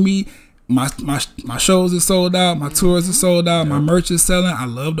rock with me. My shows are sold out. My tours are sold out. My merch is selling. I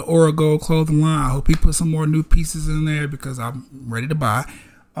love the Aura Gold clothing line. I hope he put some more new pieces in there because I'm ready to buy.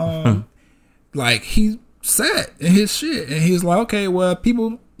 Like he said in his shit, and he's like, okay, well,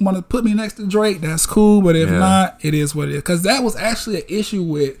 people want to put me next to Drake. That's cool, but if not, it is what it is. Because that was actually an issue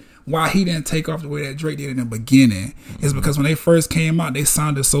with why he didn't take off the way that Drake did in the beginning. Is because when they first came out, they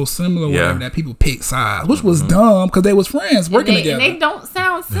sounded so similar, whatever, that people picked sides, which was dumb because they was friends working together. And they don't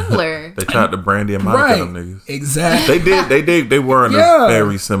sound similar. They tried to Brandy and Monica them niggas. Exactly. They were in a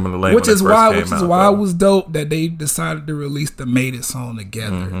very similar lane. Which is why it was dope that they decided to release the Made It song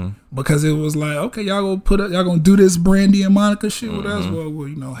together. Because it was like, okay, y'all gonna do this Brandy and Monica shit with us. Well,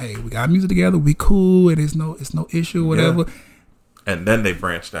 you know, hey, we got music together, we cool, it's no issue, whatever. Yeah. And then they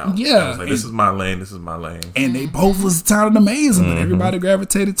branched out. Yeah. It was like, this is my lane, this is my lane. And they both was sounding amazing, but everybody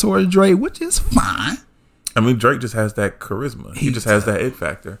gravitated towards Drake, which is fine. I mean, Drake just has that charisma. He just has that it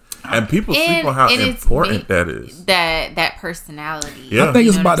factor. And people sleep on how important that is. That personality. Yeah. I think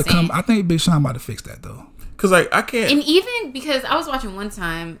it's about to come. I think Big Sean about to fix that, though. Because, like, I can't. And even because I was watching one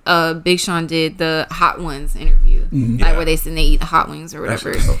time, Big Sean did the Hot Ones interview, like where they said they eat the hot wings or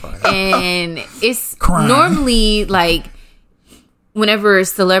whatever. So fire. And it's normally like, whenever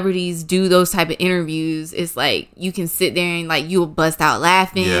celebrities do those type of interviews, it's like you can sit there and like you'll bust out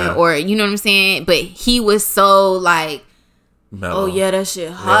laughing or you know what I'm saying. But he was so like, mellow. Oh yeah, that shit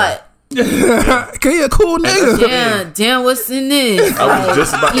hot. Okay, a cool nigga. Yeah, damn, what's in this? I was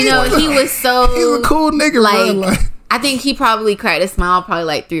just about to he was so. He's a cool nigga, like I think he probably cracked a smile probably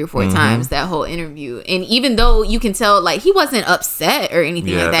like 3 or 4 times that whole interview. And even though you can tell like he wasn't upset or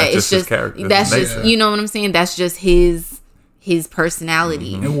anything like that, it's just that's just you know what I'm saying. That's just his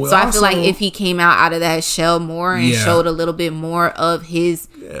personality. So I feel like if he came out of that shell more and showed a little bit more of his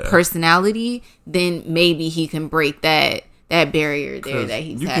personality, then maybe he can break that barrier there that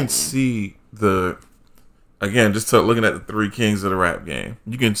he's having. You can see again, just looking at the 3 kings of the rap game,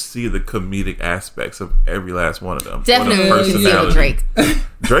 you can see the comedic aspects of every last one of them. Definitely personality. Drake.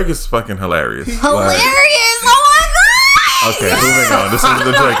 Drake is fucking hilarious. Hilarious! Oh my god! Okay, moving on. This is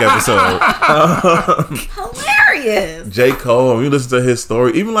the Drake episode. Hilarious. J. Cole, when you listen to his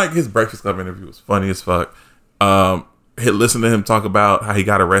story, even like his Breakfast Club interview was funny as fuck. Listen to him talk about how he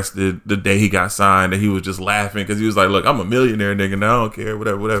got arrested the day he got signed, and he was just laughing because he was like, "Look, I'm a millionaire, nigga. Now I don't care,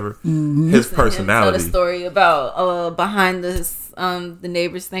 whatever." His personality. Tell the story about behind this. The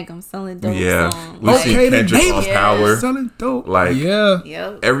neighbors think I'm selling dope. We see Kendrick on Power selling dope. Like,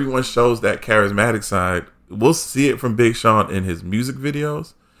 everyone shows that charismatic side. We'll see it from Big Sean in his music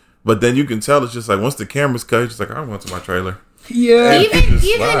videos, but then you can tell it's just like once the camera's cut, it's just like I went to my trailer. Yeah,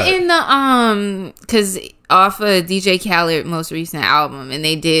 even in the because off of DJ Khaled most recent album, and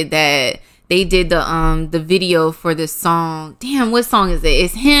they did the video for the song. Damn, what song is it?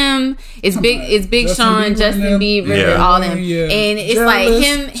 It's him. It's Big Sean, Justin Bieber, all them, and it's like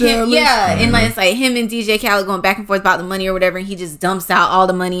him, and like it's like him and DJ Khaled going back and forth about the money or whatever, and he just dumps out all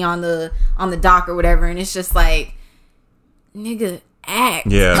the money on the dock or whatever, and it's just like, nigga, act.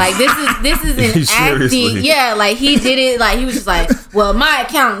 Like this is an acting. Like he did it. Like he was just like, well, my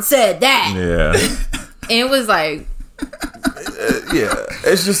accountant said that. And it was like,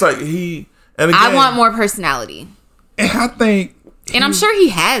 it's just like he. And again, I want more personality. And I think, and I'm sure he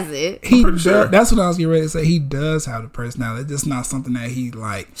has it. That's what I was getting ready to say. He does have the personality. It's just not something that he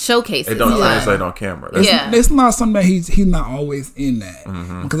like showcases. It don't translate on camera. It's not something that he's not always in that.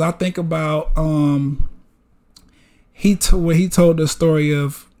 Because I think about when he told the story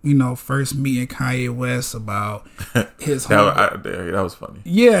of, you know, first meeting Kanye West about his that was funny.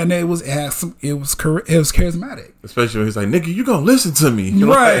 Yeah, and it was charismatic, especially when he's like, "Nigga, you gonna listen to me?"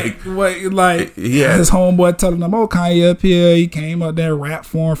 Right? His homeboy telling him, "Oh, Kanye up here." He came up there, rap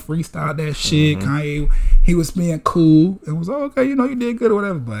for him, freestyled that shit. Kanye, he was being cool and was okay. You know, you did good or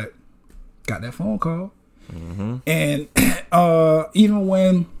whatever, but got that phone call, and even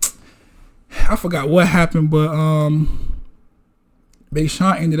when I forgot what happened, but Big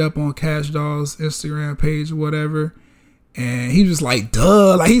Sean ended up on Cash Doll's Instagram page or whatever, and he was like,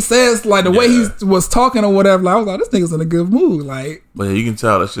 duh. Like, he says, like, the way he was talking or whatever, like, I was like, this nigga's in a good mood. Like, but you can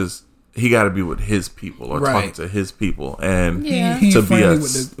tell it's just, he got to be with his people or talking to his people. And he to be a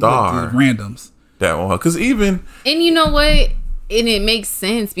star. With the randoms. That one. Because even. And you know what? And it makes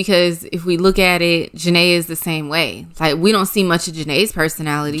sense because if we look at it, Janae is the same way. Like, we don't see much of Janae's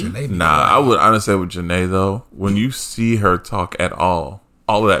personality. I would honestly say with Janae, though, when you see her talk at all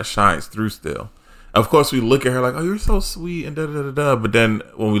of that shines through still. Of course, we look at her like, oh, you're so sweet and da-da-da-da. But then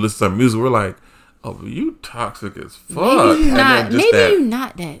when we listen to her music, we're like, oh, but you toxic as fuck. Maybe you're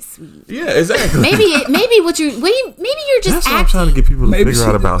not that sweet. Yeah, exactly. Maybe you're just That's what I'm acting. trying to get people to figure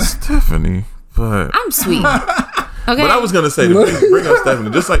out about Stephanie. But I'm sweet. Okay. But I was gonna say, to bring up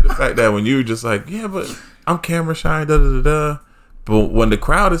Stephanie, just like the fact that when you were just like, yeah, but I'm camera shy, da da da da. But when the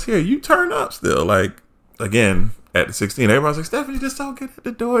crowd is here, you turn up still. Like, again, at the 16, everybody's like, Stephanie just don't get at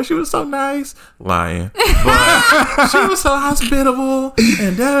the door. She was so nice, lying, but she was so hospitable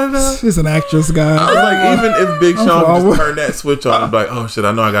and da da da. She's an actress, guy. I was like, even if Big Sean just turned that switch on, I'd be like, oh shit,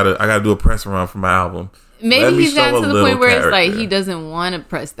 I know I gotta do a press run for my album. Maybe he's gotten to the point where it's like character. he doesn't want to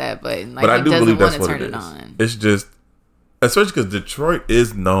press that button. Like, But I he do doesn't believe want that's to what turn it it is. on. It's just, especially because Detroit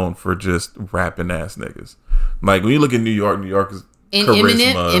is known for just rapping ass niggas. Like, when you look at New York is And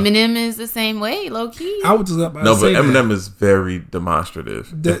charisma. Eminem is the same way, low key. I was just about No, to but say Eminem that. is very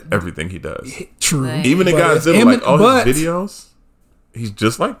demonstrative in everything he does. True. Right. Even in But Godzilla, if like all but his videos, he's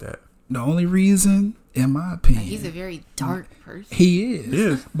just like that. The only reason, in my opinion, He's a very dark person. he is. He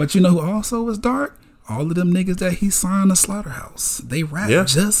is. But you know who also is dark? All of them niggas that he signed to Slaughterhouse. They rap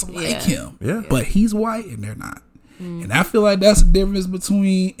just like him. Yeah. But he's white and they're not. And I feel like that's the difference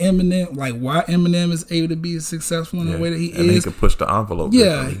between Eminem, like why Eminem is able to be successful in the way that he and he is. can push the envelope.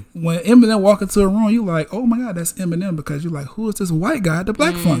 Yeah, differently. when Eminem walk into a room, you like, oh my god, that's Eminem, because you're like, who is this white guy at the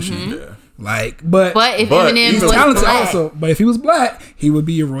black function? Yeah. Like, but But if But Eminem he's was talented black, also. But if he was black, he would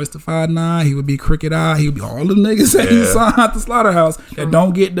be your Royce the 5'9", he would be Crooked Eye, he would be all the niggas that he Yeah. signed to Slaughterhouse that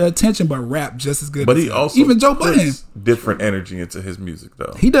don't get the attention but rap just as good. But as he him. also even Joe Budden, puts different energy into his music,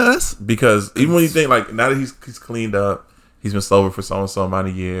 though. he does. Because even when you think, like, now that he's cleaned up, he's been sober for so and so amount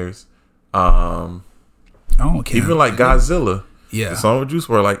of years. I don't care. Even like Godzilla, Yeah. the song with Juice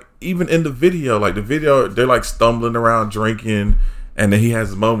WRLD, like even in the video, they're like stumbling around drinking, and then he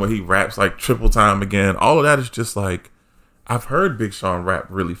has a moment where he raps like triple time again. All of that is just like, I've heard Big Sean rap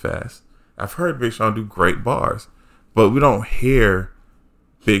really fast. I've heard Big Sean do great bars, but we don't hear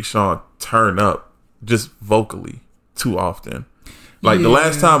Big Sean turn up just vocally too often. Like the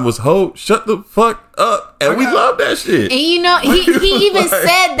last time was Ho, shut the fuck up, and we love that shit. and you know, he even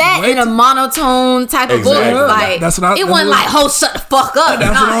said that in a monotone type of Exactly. voice. Like, That's what I- it wasn't like, "Ho, shut the fuck up."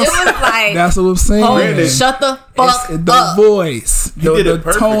 That's No, what I'm it was like, That's what I'm saying. "Ho, Granted, shut the fuck It's the up." voice, He did the it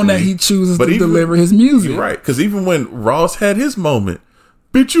tone that perfectly. he chooses But to even- deliver his music. You're right, because even when Ross had his moment,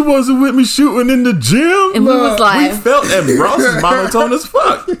 bitch, you wasn't with me shooting in the gym. And we was we like, felt, and Ross is monotone as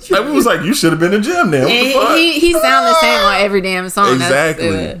fuck. Like, we was like, you should have been in the gym then. What the fuck? and he sound the same on every damn song.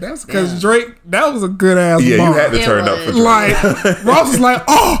 Exactly. That's because Drake, that was a good ass Yeah, bar. you had to It turn up for was. Drake. Like, Ross was like,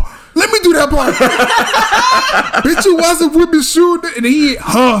 oh, let me do that part. Bitch, you wasn't with me shooting. And he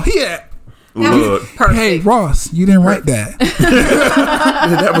had, Look, perfect. hey, Ross, you didn't write that.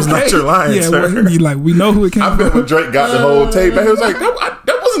 that was not your line, Yeah, sir. well, you like, we know who it came I bet when from. Drake got the whole tape, he was like,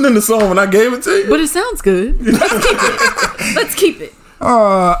 that wasn't in the song when I gave it to you. But it sounds good. Let's keep it. Let's keep it.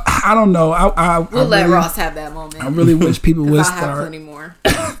 I don't know. We'll let Ross have that moment. I really wish people would I have start. plenty more.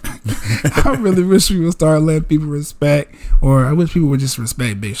 I really wish we would start letting people respect, or I wish people would just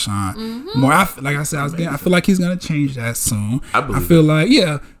respect Big Sean more. Like I said, I feel like he's gonna change that soon. I believe feel like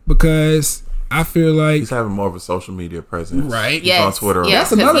because I feel like He's having more of a social media presence. Right. Yes. on Twitter. Yes,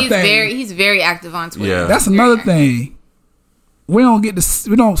 That's another he's thing. He's very active on Twitter. Yeah. that's Very another active. thing. We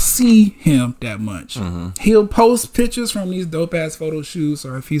don't see him that much. He'll post pictures from these dope ass photo shoots,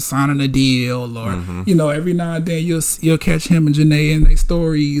 or if he's signing a deal, or every now and then you'll catch him and Janae in their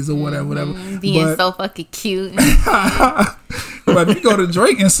stories or whatever. Being But so fucking cute. but if you go to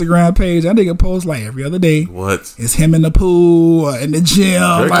Drake Instagram page, that nigga posts like every other day. What? It's him in the pool or in the gym.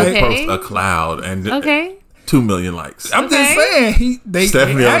 Drake Like, will Okay. post a cloud and Okay. 2 million likes. I'm just Okay. saying Stephanie, they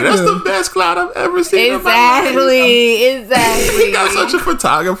that's the active. best cloud I've ever seen. in my life. Exactly. He got such a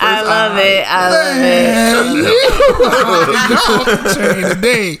photographer. I love it. I love it. Man, change the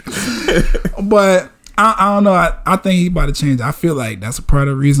day. But I don't know. I think he about to change. I feel like that's a part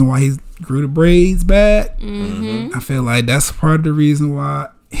of the reason why he grew the braids back. I feel like that's part of the reason why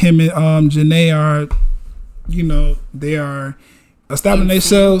him and Janae are, they are establishing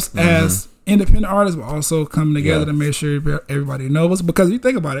themselves as independent artists, but also coming together to make sure everybody knows. Because if you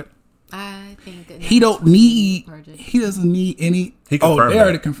think about it, I think that he doesn't need any. He Oh, confirmed they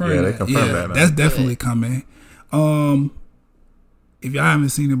already that. confirmed Yeah, that. they confirmed that now. That's definitely coming. If y'all haven't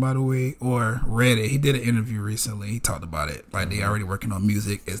seen it, by the way, or read it, he did an interview recently. He talked about it. Like, they already working on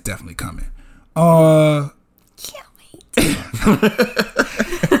music. It's definitely coming. Can't wait.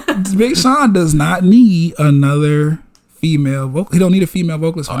 Big Sean does not need another female vocal. He don't need a female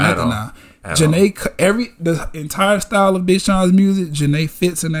vocalist for nothing now. Janae, the entire style of Big Sean's music, Janae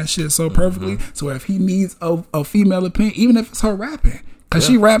fits in that shit so perfectly. So if he needs a female opinion, even if it's her rapping, because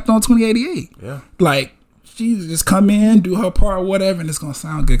she rapped on 2088, like she just come in, do her part, whatever, and it's gonna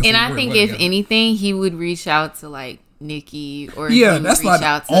sound good. And I think if anything, he would reach out to like Nicki or that's like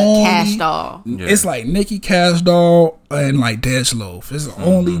out to Cash Doll. It's like Nicki, Cash Doll, and like Dash Loaf. It's the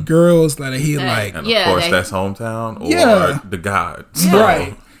only girls that he like. And of course, that's Hometown or The God. So.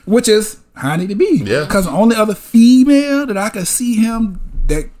 Right. Which is how I need to be. Yeah. Because the only other female that I could see him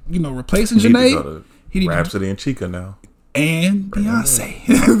that, replacing Janae. He need Rhapsody and Chica now. And Beyonce.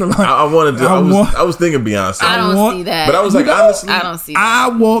 I was thinking Beyonce. I don't see that. But I was like, honestly, I don't see that. I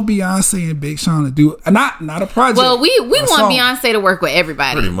want Beyonce and Big Sean to do not a project. Well, we want song. Beyonce to work with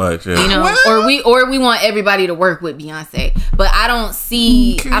everybody. Pretty much, yeah. Or we want everybody to work with Beyonce. But I don't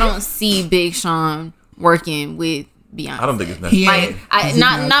see Big Sean working with Beyonce. I don't think it's necessary.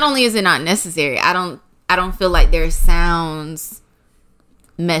 Not only is it not necessary, I don't feel like their sounds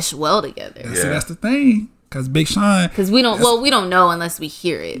mesh well together. See, that's the thing. Because Big Sean, we don't know unless we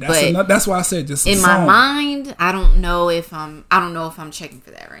hear it. That's why I said just in my mind, I don't know if I'm checking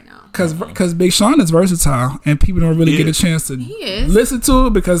for that right now. Because Big Sean is versatile, and people don't really get a chance to listen to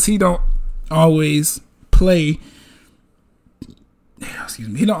it because he don't always play. Excuse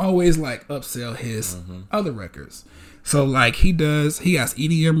me, he don't always like upsell his other records. So like he has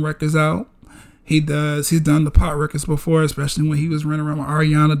EDM records out. He's done the pop records before, especially when he was running around with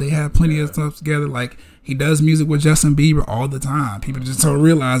Ariana. They had plenty of stuff together. Like he does music with Justin Bieber all the time. People just don't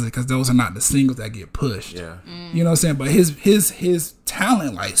realize it because those are not the singles that get pushed. Yeah, you know what I'm saying. But his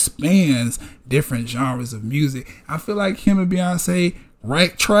talent like spans different genres of music. I feel like him and Beyonce,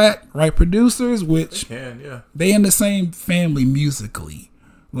 right track, right producers, which they in the same family musically.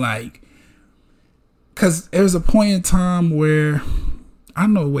 Like, because there's a point in time where I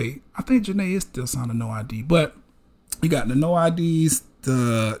think Janae is still signed to No ID, but you got the No IDs,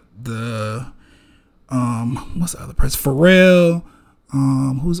 the what's the other person? Pharrell,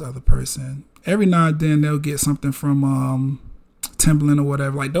 who's the other person? Every now and then they'll get something from Timbaland or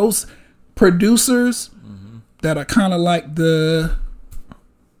whatever. Like those producers that are kind of like the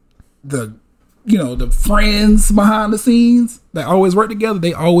friends behind the scenes that always work together.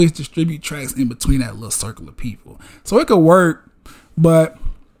 They always distribute tracks in between that little circle of people, so it could work, but.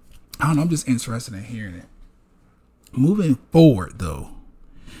 I don't know, I'm just interested in hearing it. Moving forward, though,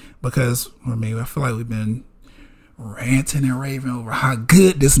 because, I feel like we've been ranting and raving over how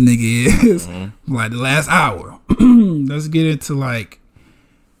good this nigga is, like the last hour. Let's get into, like,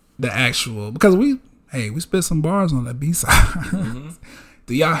 the actual, because we spit some bars on the B-side.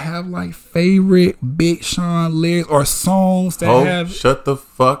 Do y'all have, like, favorite Big Sean lyrics or songs that have... shut the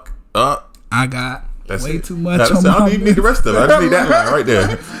fuck up. I got way too much on my... I don't even need the rest of it. I just need that line right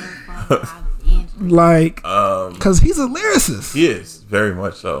there. Like, because he's a lyricist. He is, very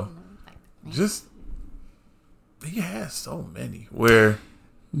much so. Just, he has so many. Where,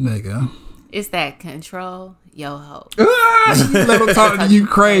 nigga, it's that control yo ho. Let him talk to you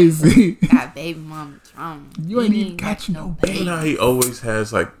crazy. Got baby mama trauma. You ain't even got you no baby. You know how he always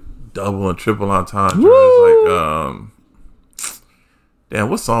has like double and triple entendres. Like, damn,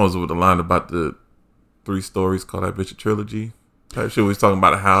 what song was it with the line about the 3 stories? Call that bitch a trilogy. Type shit. We was talking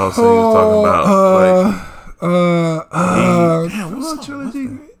about a house, and he was talking about damn, what trilogy?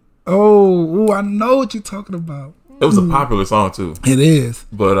 I know what you're talking about. It was a popular song too. It is,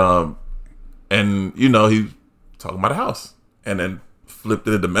 but and he talking about a house, and then flipped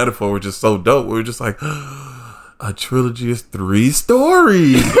it into metaphor, which is so dope. We were just like, a trilogy is 3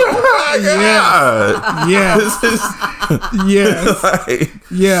 stories. Yes.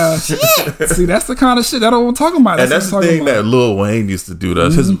 See, that's the kind of shit that I'm talking about. And that's the thing that Lil Wayne used to do to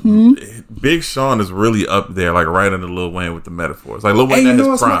us. His Big Sean is really up there, like right under Lil Wayne with the metaphors. Like Lil Wayne at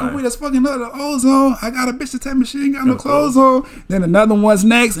his prime. That's fucking the ozone. I got a bitch to tell me she ain't got no clothes on. Then another one's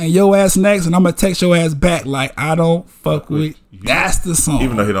next, and your ass next, and I'm gonna text your ass back like I don't fuck with. That's the song.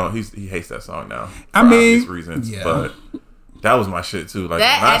 Even though he hates that song now. I mean, obvious reasons, but. That was my shit too. Like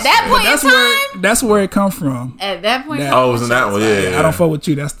at that point in time, that's where it come from. At that point, it was in that one. Yeah, I don't fuck with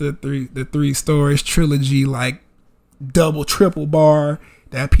you. That's the 3 stories trilogy, like double, triple bar.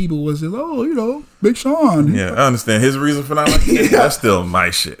 That people was just Big Sean. Yeah, I understand his reason for not liking it. That's still my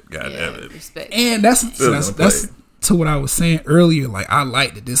shit. God damn it. Respect. And that's to what I was saying earlier. Like I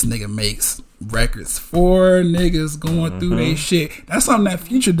like that this nigga makes records for niggas going through their shit. That's something that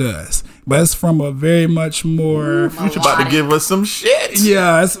Future does, but it's from a very much more Future about to give us some shit.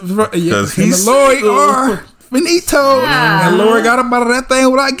 Yeah, it's because he's the Lord finito. And Laura got up out of that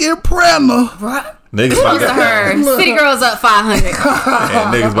thing without getting pregnant. Niggas about to her. City Girls up 500. And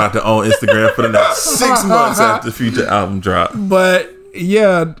niggas about to own Instagram for the next 6 months after Future album drop. But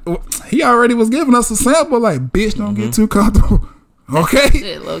yeah, he already was giving us a sample like, bitch, don't get too comfortable. Okay?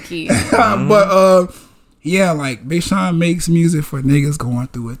 Shit, low key. But yeah, like Big Sean makes music for niggas going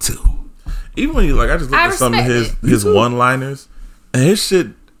through it too. Even when you like, I just look at some of his one-liners, and his shit,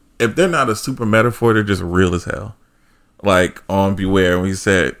 if they're not a super metaphor, they're just real as hell. Like on Beware, when he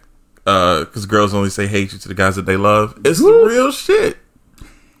said, because girls only say hate you to the guys that they love. It's the real shit.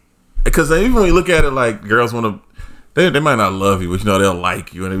 Because even when you look at it, like girls want to, they might not love you, but you know they'll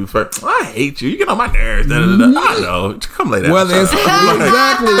like you, and they be like, I hate you. You get on my nerves. I know. Come lay down. Whether it's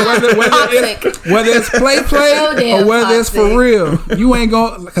whether it's play or whether it's for real, you ain't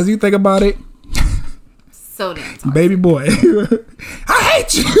going because you think about it. So damn toxic. Baby boy, I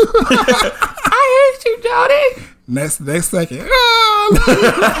hate you. I hate you, Jody. Next second,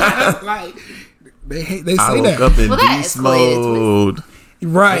 like they say I woke that. up in beast mode.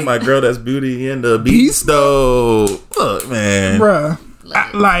 Right, my girl, that's Beauty in the Beast though. Look, man, bruh,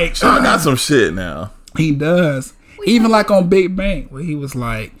 like Sean got some shit now. He does. Even like on Big Bang, where he was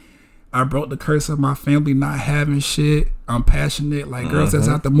like, I broke the curse of my family not having shit. I'm passionate. Like girls that's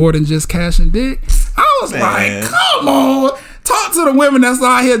out there more than just cash and dick. I was like, come on. Talk to the women that's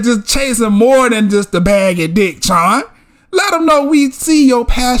out here just chasing more than just the bag of dick, Sean. Let them know we see your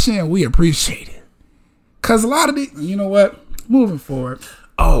passion and we appreciate it. Because a lot of the, you know what? Moving forward.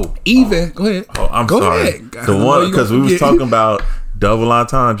 Go ahead. Oh, I'm sorry. Ahead. The one, because we was talking about double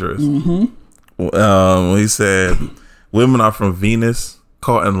entendres. When he said, women are from Venus,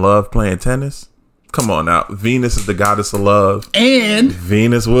 caught in love playing tennis. Come on now. Venus is the goddess of love. And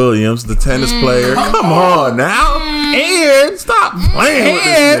Venus Williams, the tennis player. Come on now. And stop playing with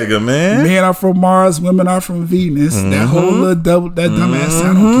this nigga, man. Men are from Mars, women are from Venus. That whole little dumbass.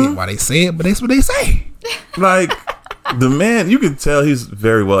 I don't get why they say it, but that's what they say. Like, the man, you can tell he's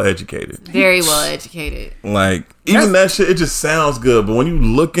very well educated. Very well educated. Like, even that shit, it just sounds good. But when you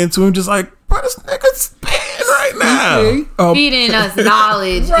look into him, just like, bro, this nigga's spitting right now. Feeding us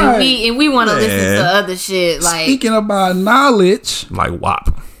knowledge. Right. And we want to listen to other shit. Like, speaking about knowledge. Like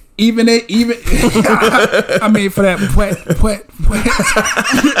WAP. Even I mean, for that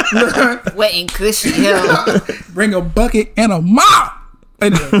wet and cushy hell. Bring a bucket and a mop.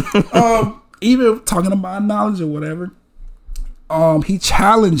 Anyway, even talking about knowledge or whatever, he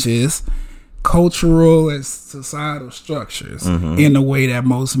challenges cultural and societal structures in a way that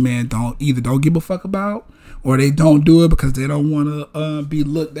most men don't give a fuck about, or they don't do it because they don't want to be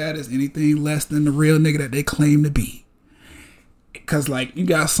looked at as anything less than the real nigga that they claim to be. Because like you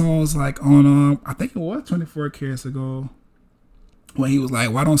got songs like on I think it was 24 Carats ago when he was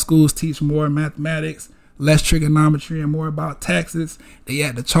like, why don't schools teach more mathematics, less trigonometry, and more about taxes? They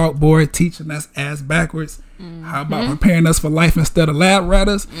at the chalkboard teaching us ass backwards. How about preparing us for life instead of lab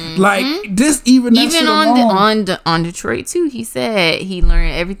ratters? Like this, even on Detroit too. He said he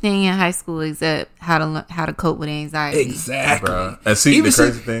learned everything in high school except how to cope with anxiety. Exactly. And see the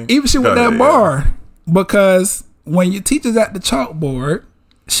crazy thing, even shit with that bar, because when your teacher's at the chalkboard,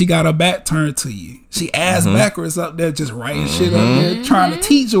 she got her back turned to you. She ass backwards up there, just writing shit up there, trying to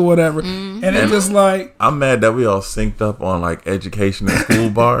teach or whatever. And it's just like, I'm mad that we all synced up on like education and school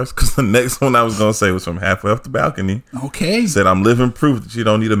bars. Because the next one I was gonna say was from halfway up the balcony. Okay, said I'm living proof that you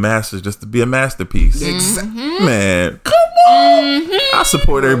don't need a master's just to be a masterpiece. Man, come on. I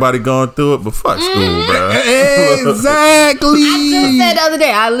support everybody going through it, but fuck school, bro. Exactly. I just said the other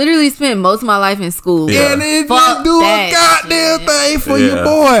day, I literally spent most of my life in school. And it just do a goddamn thing for your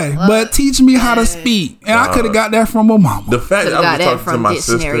boy. But teach me how to speak. And I could have got that from my mama. The fact that I was talking to my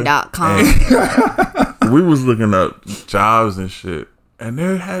sister, we was looking up jobs and shit, and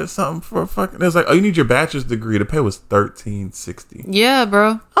they had something for fucking. It was like, oh, you need your bachelor's degree. The pay was $13.60. Yeah,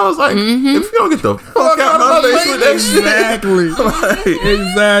 bro. I was like, if you don't get the fuck out my face with that shit,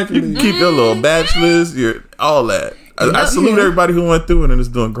 exactly. You can keep your little bachelor's, all that. I salute everybody who went through it and is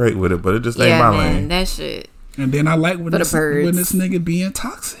doing great with it, but it just ain't my lane. That shit. And then I like when this nigga being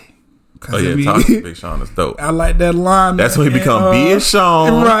toxic. Oh yeah, toxic Big Sean is dope. I like that line. That's when he become Big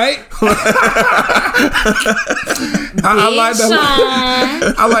Sean, right? I like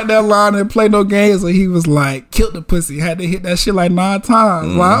that. I like that line and Play No Games where he was like, "Killed the pussy." Had to hit that shit like 9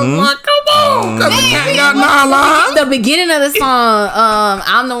 times. Like, come on, because the cat got 9 lines. The beginning of the song,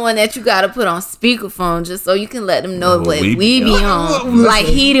 I'm the one that you got to put on speakerphone just so you can let them know what we be on. Like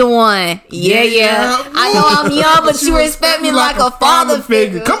he the one. Yeah. I know I'm young, but you respect me like a father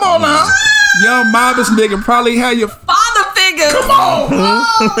figure. Come on now. Young Marvis nigga probably had your father figure. Come on.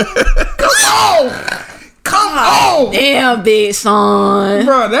 Come on. Come on, Damn, Big Sean.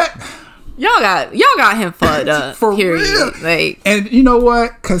 bro. That Y'all got him fucked up. for period. real. Like, and you know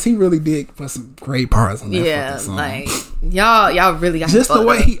what? Because he really did put some great parts on that yeah, fucking song. like y'all really got Just him the fucked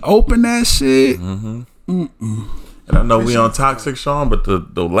way up. he opened that shit. And I know we on Toxic Sean, but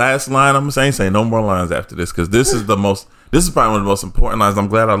the last line I'm saying, say no more lines after this, because this is probably one of the most important lines. I'm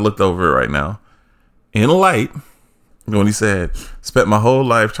glad I looked over it right now. In light, when he said, "Spent my whole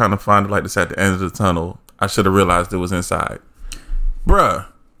life trying to find the light that's at the end of the tunnel. I should have realized it was inside." Bruh,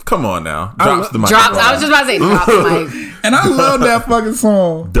 come on now. Drops the mic. Drops. I was just about to say drops mic. And I love that fucking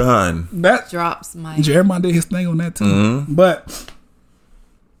song. Done. That Drops mic. Jeremiah did his thing on that too. But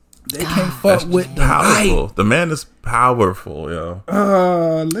they can't fuck with the Powerful. light. The man is powerful, yo.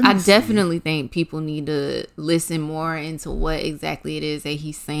 Let I me see. definitely think people need to listen more into what exactly it is that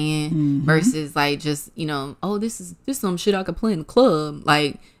he's saying versus like just, oh, this is some shit I could play in the club.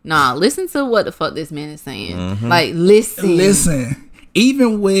 Like, nah, listen to what the fuck this man is saying. Like, listen.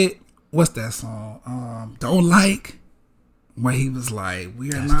 Even with what's that song? Don't Like, where he was like,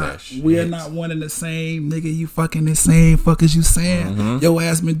 we are not one and the same, nigga. You fucking the same, fuck as you saying. Your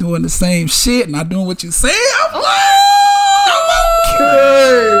ass been doing the same shit, not doing what you saying. I'm like,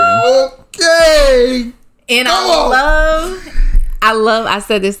 okay. And I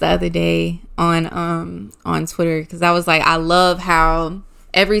said this the other day on Twitter, because I was like, I love how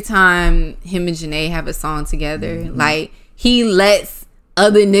every time him and Janae have a song together, like, he lets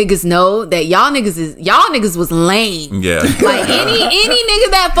other niggas know that y'all niggas was lame. Yeah. Like, any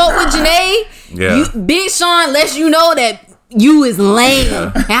nigga that fuck with Janae, Yeah. Big Sean lets you know that you is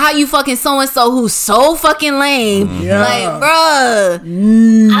lame. And how you fucking so-and-so who's so fucking lame. Like, bruh,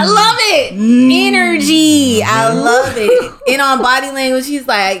 I love it. Energy. I love it. And on body language, he's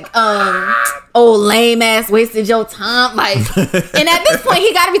like, oh, lame ass, wasted your time. Like, and at this point,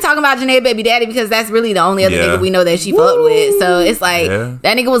 he gotta be talking about Janae baby daddy, because that's really the only other nigga we know that she fucked with. So it's like,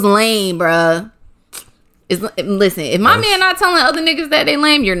 that nigga was lame, bruh. Listen, if my man not telling other niggas that they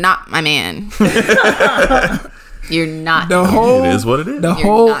lame, you're not my man. You're not. The whole, it is what it is. The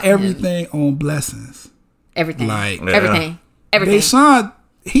whole everything on Blessings. Everything. Like, everything. Big Sean,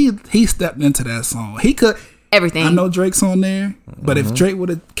 he stepped into that song. He could. Everything. I know Drake's on there, but if Drake would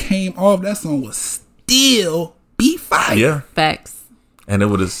have came off, that song would still be fire. Yeah. Facts. And it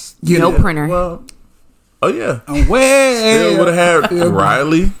would have. No printer. Well, oh, yeah. Well, Still would have had Lil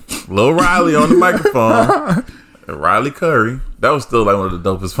Riley on the microphone. And Riley Curry. That was still like one of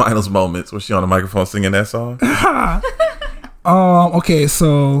the dopest finals moments. Was she on the microphone singing that song? Okay,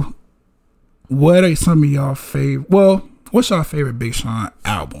 so what are some of y'all favorite? Well, what's your favorite Big Sean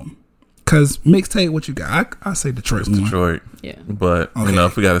album? Because mixtape, what you got? I say Detroit. It's Detroit. Yeah. But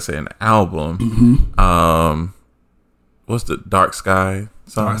if we gotta say an album, what's the Dark Sky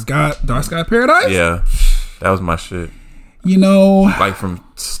song? Dark Sky Paradise? Yeah. That was my shit. You know, Like from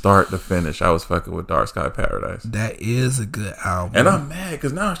start to finish, I was fucking with Dark Sky Paradise. that is a good album. And I'm mad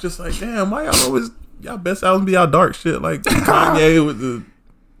because now it's just like, damn, why y'all best albums be y'all dark shit? Like Kanye with the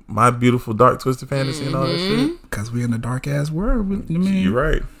My Beautiful Dark Twisted Fantasy and all that shit. Because we in a dark ass world. I mean, You're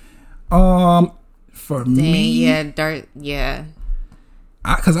right. For Dang, me, yeah, dark, yeah.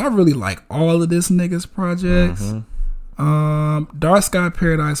 because I really like all of this niggas projects. Dark Sky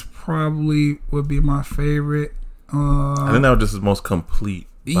Paradise probably would be my favorite. I think that was just his most complete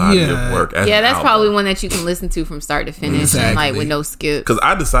body of work. Yeah, that's probably one that you can listen to from start to finish, and like with no skip. Because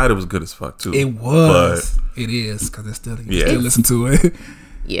I decided it was good as fuck too. It was. It is, because it's still, you still listen to it.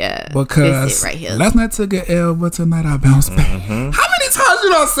 Yeah, Because this it right here. last night took an L, but tonight I bounced back. How many times you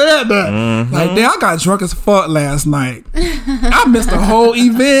done said that? Like, damn, I got drunk as fuck last night. I missed the whole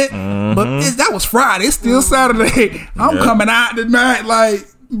event, but that was Friday. It's still Saturday. I'm coming out tonight, like,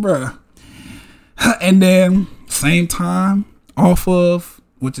 bruh. And then same time off of,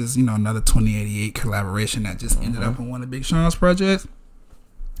 which is another 2088 collaboration that just ended up on one of Big Sean's projects.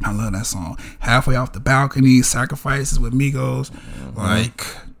 I love that song. Halfway Off the Balcony, Sacrifices with Migos. Like,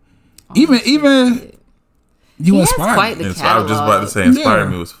 even you inspired quite me. the so I was just about to say, Inspire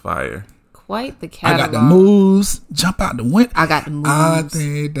Me was fire. Quite the I catalog. got the moves. Jump out the window. I got the moves. I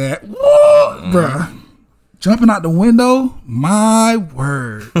think that, bruh. Jumping out the window, my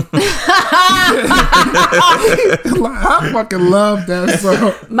word. Like, I fucking love that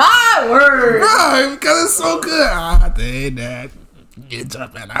song. My word. Right, because it's so good. I think that you're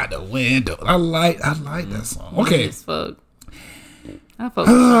jumping out the window. I like that song. Okay. As fuck. I fuck with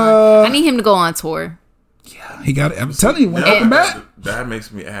Sean. I need him to go on tour. Yeah, he got it. I'm telling you, when I come back, That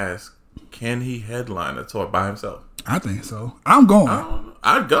makes me ask, can he headline a tour by himself? I think so. I'm going.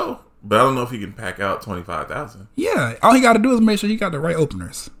 I'd go, but I don't know if he can pack out 25,000. Yeah, all he got to do is make sure he got the right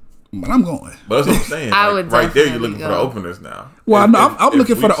openers. but I'm going. But that's what I'm saying. I Like, would right there, you're definitely looking go. for the openers now. Well, no, I'm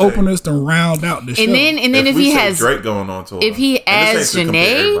looking if for the we say- openers to round out the show. And then if we he say has Drake going on tour, if he and this adds ain't to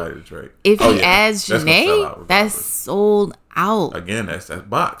compare Janae, everybody to Drake. if he Oh, yeah. adds That's gonna sell out Janae, that's regardless. sold out. Again, that's that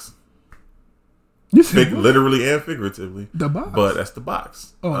box. You said what? Literally and figuratively. The box? But that's the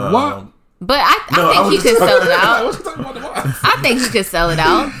box. Oh, why? But I No, I think was he just could talking- sell it out. What you talking about the box? I think he could sell it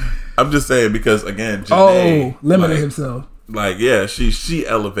out. I'm just saying because again, Janae, Limited like, himself. Like, yeah, she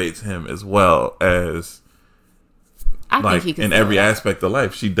elevates him as well as I like think he could in sell every it out. aspect of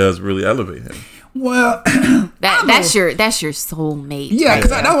life. She does really elevate him. Well, That's your soulmate. yeah,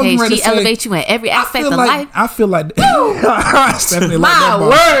 because that was Okay, ready she to say. elevates you in every aspect of like, life. I feel like Stephanie like My that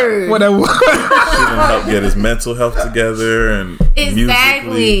box. word. Whatever. She done help get his mental health together and musically.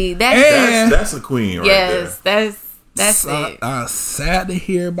 Exactly. That's a queen right yes, there. that's it. Sad to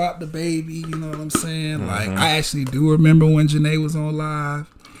hear about the baby. You know what I'm saying? Mm-hmm. Like, I actually do remember when Janae was on live,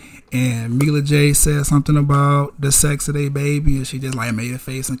 and Mila J said something about the sex of their baby, and she just like made a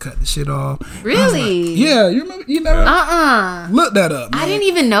face and cut the shit off. I was Really? like, yeah, you remember? You never look that up. Man. I didn't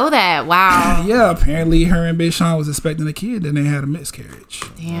even know that. Wow. Yeah, apparently her and Big Sean was expecting a kid, then they had a miscarriage,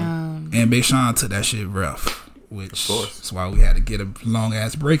 Damn. and Big Sean took that shit rough. Which Of course. is why we had to get a long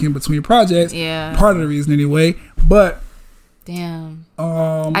ass break in between projects. Yeah. Part of the reason anyway. But Damn.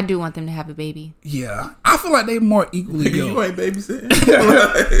 I do want them to have a baby. yeah, I feel like they more equally You yoked. ain't babysitting.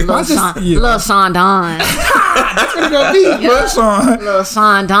 Little Sean, little Sean Don. That's gonna go be Lil Sean. Little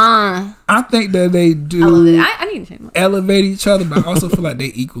Sean Don. I think that they I love do it. I need to change my. elevate each other, but I also feel like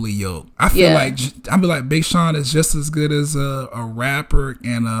they equally yoked. I feel Yeah. like Big Sean is just as good as a rapper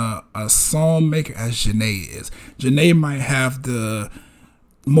and a song maker as Janae is. Janae might have the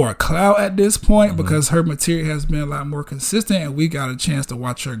more clout at this point because her material has been a lot more consistent, and we got a chance to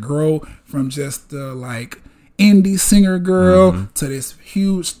watch her grow from just the like indie singer girl to this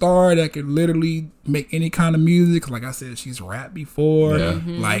huge star that could literally make any kind of music. Like I said, she's rapped before. Yeah.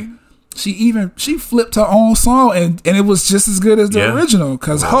 Like she flipped her own song, and it was just as good as the Yeah. original.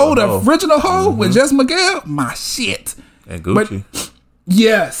 Cause Wow. the original Ho with Jess Miguel, my shit. And Gucci.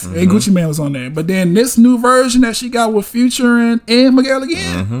 Yes, and Gucci Mane was on there. But then this new version that she got with Future and Miguel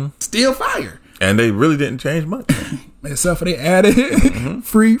again, still fire. And they really didn't change much. Except for they added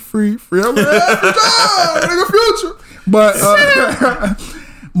free. I'm like, nigga, Future.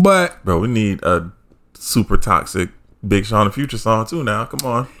 But Bro, we need a super toxic Big Sean and Future song too now. Come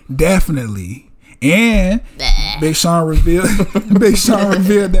on. definitely. And Big Sean revealed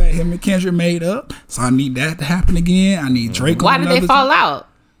that him and Kendrick made up. So I need that to happen again. I need Drake. Why on did they another- fall out?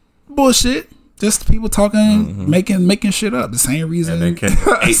 Bullshit. Just people talking, making shit up. The same reason, And they can't ate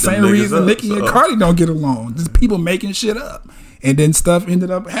them same niggas reason up, Nicki so. and Cardi don't get along. Just people making shit up, and then stuff ended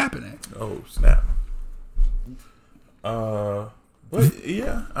up happening. Oh, snap. But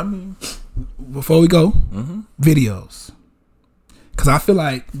yeah, I mean, Before we go, videos, because I feel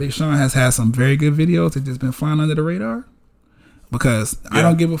like Big Sean has had some very good videos that just been flying under the radar. Because I Yeah.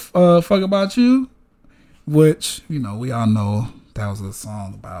 don't give a fuck about you, which we all know that was a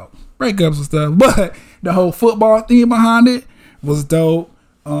song about breakups and stuff. But the whole football theme behind it was dope.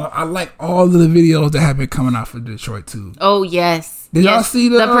 I like all of the videos that have been coming out for Detroit too. Oh yes. Did y'all Yes. see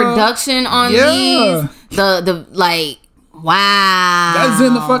the, production on yeah. these? The like wow. That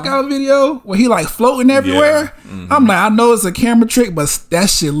Zen the Fuck Out video where he like floating everywhere. I'm like, I know it's a camera trick, but that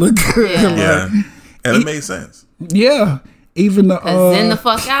shit look good. Yeah. Like, yeah. And it made sense. yeah. Even the Zen the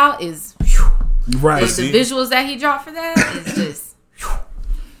fuck out is right. the See? visuals that he dropped for that is just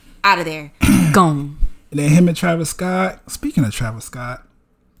out of there. Gone. And then him and Travis Scott. Speaking of Travis Scott,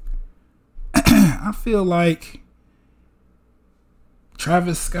 I feel like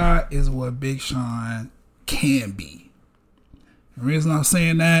Travis Scott is what Big Sean can be. The reason I'm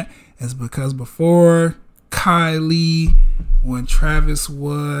saying that is because before Kylie, when Travis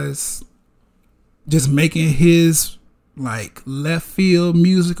was just making his like left field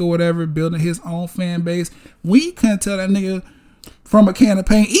music or whatever, building his own fan base, we couldn't tell that nigga from a can of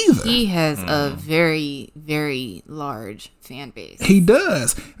paint either. He has a very, very large fan base. He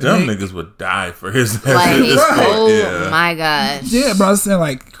does. Them And then- niggas would die for his Like, at this point. oh Yeah. my gosh. Yeah, but I'm saying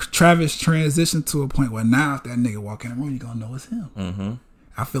like Travis transitioned to a point where now if that nigga walk in the room, you gonna know it's him.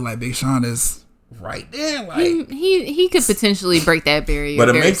 I feel like Big Sean is right there. Like He could potentially break that barrier. But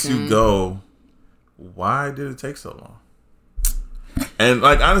it very makes soon. you go, why did it take so long? And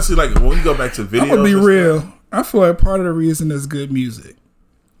like honestly, like when you go back to videos, I'm gonna be and real. I feel like part of the reason is good music.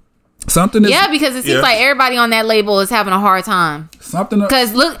 Something is Yeah, because it seems Yeah. like everybody on that label is having a hard time. something.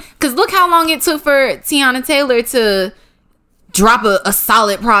 Cause look how long it took for Tiana Taylor to drop a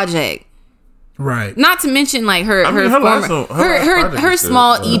solid project. Right. Not to mention like her her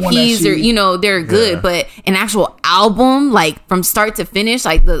small good, EPs are they're good, Yeah. but an actual album like from start to finish,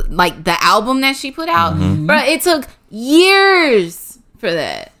 like the album that she put out, but it took years for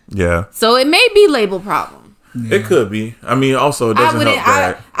that. Yeah. So it may be label problem. It could be. I mean, also it doesn't help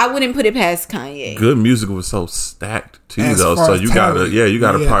that I wouldn't put it past Kanye. good music was so stacked too, As though. far So as you talent,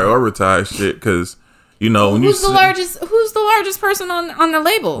 gotta yeah. prioritize shit because when Who's the largest person on the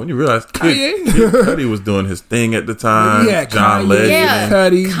label? when you realize Kanye. Kid Cudi was doing his thing at the time. Yeah, John Kanye, Legend. Yeah.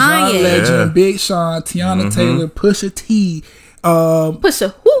 Cudi, John Kanye. Legend, Yeah. Big Sean, Tiana Taylor, Pusha T.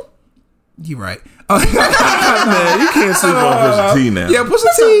 Pusha, who? You right. Man, you can't sleep on Pusha T now. Yeah,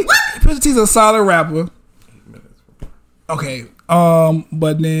 Pusha T. Pusha T's a solid rapper. Okay,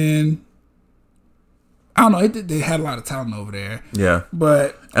 but then I don't know. They had a lot of talent over there, Yeah.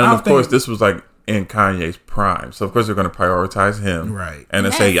 but And I of course, this was like in Kanye's prime. So of course they're going to prioritize him, Right. And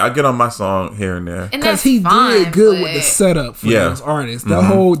then say, "I get on my song here and there." And because that's he fine, did good with but- the setup for Yeah. those artists. The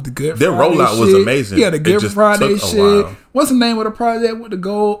whole the Good Their Friday rollout was shit. amazing. Yeah, the It Good just Friday took a shit. while. What's the name of the project with the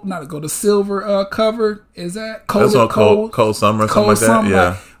gold? Not the gold, the silver cover. Is that That's on Cold Summer or something like that. Summer.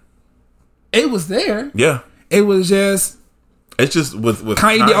 Yeah, It was there. yeah. It was just It's just with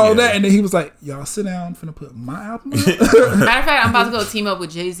Kanye did all that, and then he was like, "Y'all sit down. I'm finna put my album." Up. Matter of fact, I'm about to go team up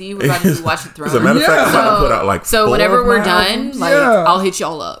with Jay-Z. We're about to do Watch the Throne. As a matter of fact, I'm about to put out like So 4 whenever of we're my done, albums. like Yeah. I'll hit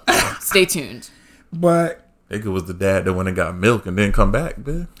y'all up. Stay tuned. But Nigga was the dad that went and got milk and didn't come back,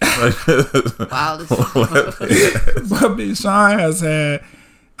 bitch. Wow, this But Big Sean has had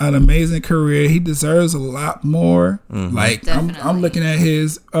an amazing career. He deserves a lot more. Like I'm Definitely. looking at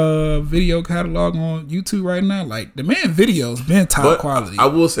his video catalog on YouTube right now. Like the man videos been top But quality. I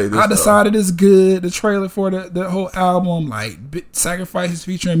will say this, I though. decided it's good. The trailer for the whole album, like Sacrifices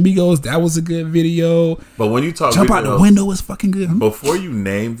featuring Migos, that was a good video. But when you talk Jump videos, out the window was fucking good. before you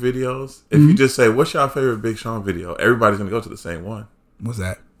name videos, if you just say, "What's your favorite Big Sean video?" everybody's gonna go to the same one. What's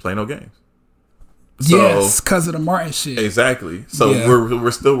that? Play No Games. So, Yes, because of the Martin shit. exactly. So Yeah.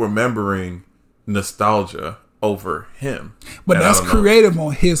 we're still remembering nostalgia over him. But And I that's don't know. creative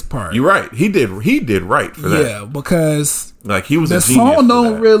on his part. You're right. He did right for that. Yeah, because Like he was the a genius song for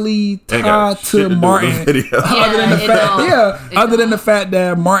don't that. really Ain't tie got to shit to do with Martin. the video. Other than the it fact, don't. It other than don't. the fact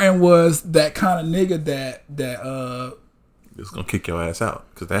that Martin was that kind of nigga that It's gonna kick your ass out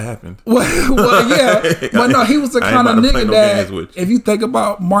because that happened. well, yeah, but no, he was the I ain't kind of about to play nigga no that games with you. if you think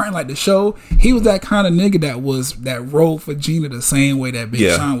about Martin like the show, he was that kind of nigga that rode for Gina the same way that Big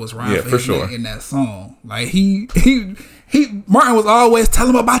Yeah. Sean was riding Yeah, for for his sure. nigga in that song. Like he Martin was always tell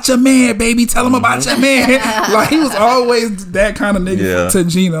him about your man, baby, tell him about your man. Like he was always that kind of nigga Yeah. to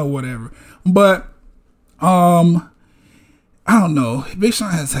Gina or whatever. But I don't know. Big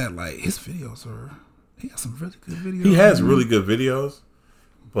Sean has had like his videos he has some really good videos. He has really good videos,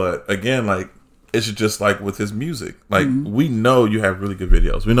 but again, like it's just like with his music. Like we know you have really good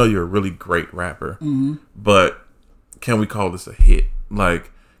videos. We know you're a really great rapper, but can we call this a hit?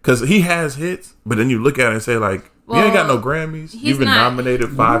 Like, because he has hits, but then you look at it and say like, you ain't got no Well, Grammys. he's You've been not- nominated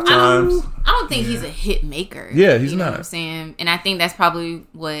 5 times. I don't think he's a hit maker. Yeah, he's you know not. what I'm saying, and I think that's probably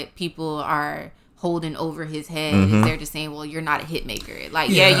what people are holding over his head. Mm-hmm. Is they're just saying, "Well, you're not a hit maker. Like,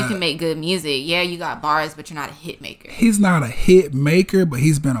 yeah, Yeah. you can make good music. Yeah, you got bars, but you're not a hit maker." He's not a hit maker, but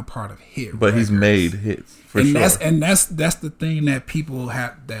he's been a part of hit. But he's records. made hits for and sure. that's the thing that people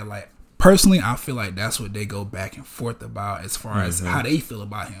have that like personally I feel like that's what they go back and forth about as far as how they feel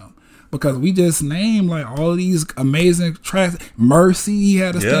about him. Because we just named like all of these amazing tracks. Mercy, he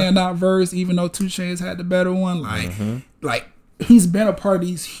had a Yeah. standout verse, even though 2 Chainz had the better one. Like he's been a part of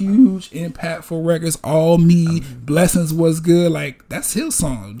these huge, impactful records. All Me, Blessings was good. Like that's his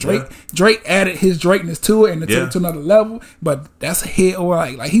song. Drake added his Drakeness to it and it took Yeah. it to another level. But that's a hit. Or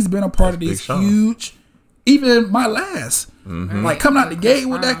like he's been a part of Big these Sean. huge. Even My Last, like coming out the gate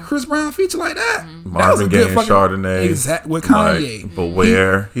with that Chris Brown feature like that. That was Marvin a Gaye, good fucking Chardonnay, exact with Kanye. like,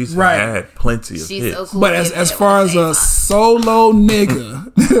 Beware. He's Right. had plenty of She's hits. so cool. But as far as a solo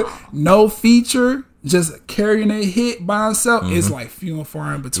nigga, no feature, just carrying a hit by himself, it's like few and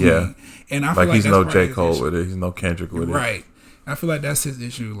far in between. Yeah. And I feel Like he's that's no part J. of his Cole issue. with it. He's no Kendrick with it. Right. I feel like that's his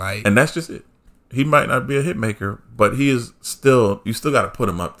issue. Like And that's just it. He might not be a hit maker, but he is still. You still got to put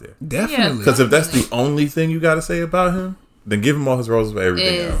him up there. definitely. Because if that's the only thing you got to say about him, then give him all his roses for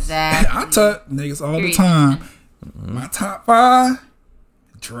everything else. Exactly. I tell niggas all the Period. time. My top 5: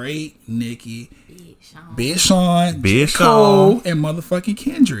 Drake, Nicki, Big Sean, Big J. Cole, Sean. and motherfucking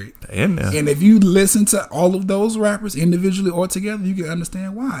Kendrick. In there. And if you listen to all of those rappers individually or together, you can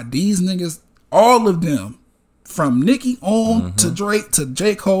understand why. These niggas, all of them, From Nicki on to Drake to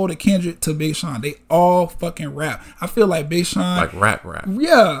J. Cole to Kendrick to Big Sean, they all fucking rap. I feel like Big Sean, like rap.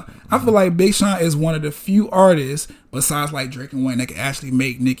 Yeah, I feel like Big Sean is one of the few artists besides like Drake and Wayne that can actually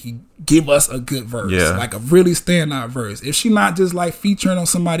make Nicki give us a good verse, like a really standout verse. If she not just like featuring on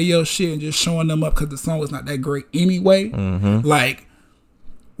somebody else's shit and just showing them up because the song was not that great anyway, like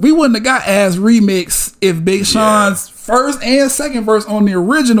we wouldn't have got As Remix if Big Sean's first and second verse on the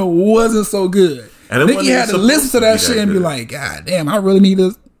original wasn't so good. And Nicki had to listen to that shit and be like, God damn, I really need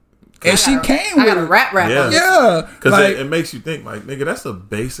to. And she came with a rap. Yeah. Because like, it makes you think, like, nigga, that's a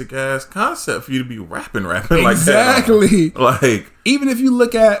basic ass concept for you to be rapping like that. Exactly. Like, even if you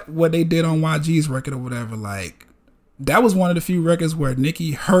look at what they did on YG's record or whatever, like, that was one of the few records where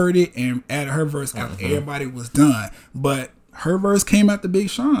Nicki heard it and added her verse after everybody was done. But her verse came after Big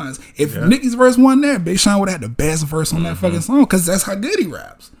Sean's. If Nicki's verse wasn't there, Big Sean would have had the best verse on that fucking song because that's how good he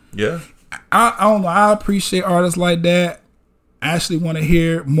raps. Yeah. I don't know. I appreciate artists like that. I actually want to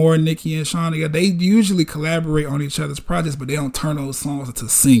hear more Nicki and Sean together. They usually collaborate on each other's projects, but they don't turn those songs into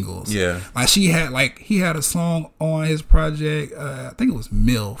singles. Yeah. Like he had a song on his project, I think it was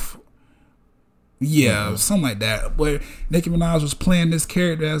MILF. Yeah, something like that. Where Nicki Minaj was playing this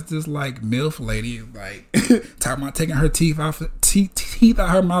character as this like MILF lady, like talking about taking her teeth out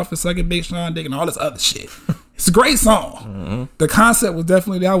her mouth and sucking Big Sean dick and all this other shit. It's a great song. The concept was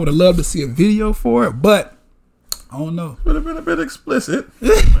definitely there. I would have loved to see a video for it, but I don't know. Would have been a bit explicit.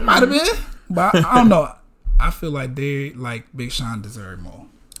 Might have been, but I don't know. I feel like Big Sean deserve more.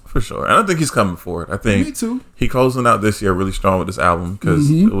 For sure. And I think he's coming for it. I think Me too. He closing out this year really strong with this album because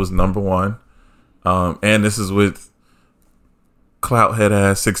it was number one. And this is with clout head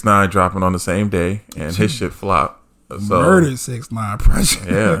ass 6ix9ine dropping on the same day, and his shit flopped. So, murdered 6ix9ine project.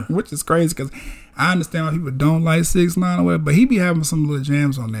 Yeah. Which is crazy because I understand why people don't like 6ix9ine or whatever, but he be having some little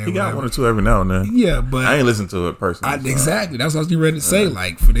jams on there. He got one or two every now and then. Yeah, but I ain't listened to it personally. Exactly. That's what I was getting ready to say.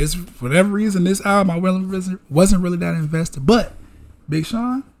 Like for whatever reason, this album I wasn't really that invested. But Big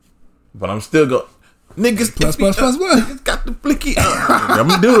Sean. But I'm still going. Niggas plus. Niggas got the blicky. I'm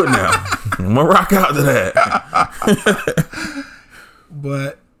gonna do it now. I'm gonna rock out to that.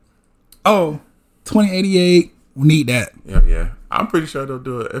 But 2088, we need that. Yeah. I'm pretty sure they'll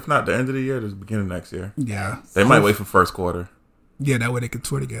do it. If not the end of the year, the beginning of next year. Yeah. They might wait for first quarter. Yeah, that way they can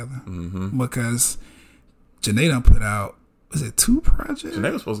tour together. Because Janae done put out, was it 2 projects?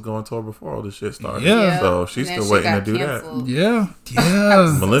 Janae was supposed to go on tour before all this shit started. Yeah. So she's still waiting to do canceled. that.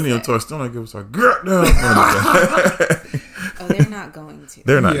 Yeah. Millennium Tour still don't give us our goddamn. They're not going to.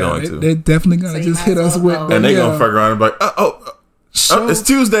 They're not going to. They're definitely going to just hit us with. And they're going to fuck around and be like, it's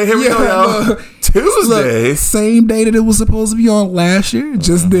Tuesday. Here we go, y'all. Tuesday. Look, same day that it was supposed to be on last year,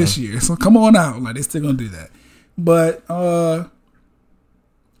 just this year. So come on out. Like, they still going to do that. But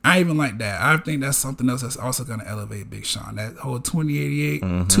I even like that. I think that's something else that's also going to elevate Big Sean. That whole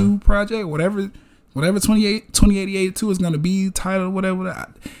 2088 2 project, whatever 2088 2 is going to be titled,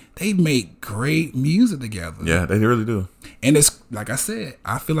 whatever. They make great music together. Yeah, they really do. And it's, like I said,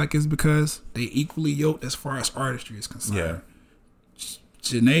 I feel like it's because they equally yoked as far as artistry is concerned. Yeah.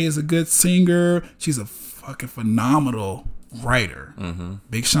 Janae is a good singer. She's a fucking phenomenal writer.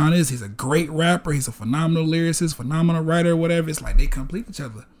 Big Sean he's a great rapper. He's a phenomenal lyricist, phenomenal writer, whatever. It's like they complete each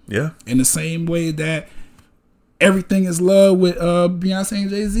other. Yeah. In the same way that Everything Is Love with Beyonce and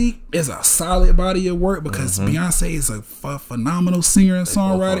Jay-Z is a solid body of work because Beyonce is a phenomenal singer and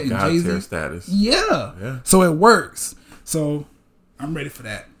songwriter, and Jay-Z status. Yeah. So it works. So I'm ready for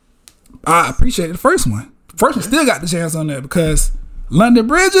that. I appreciate the first one. The first one still got the chance on there because London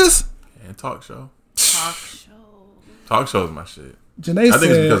Bridges and Talk Show. Talk Show is my shit. Janae I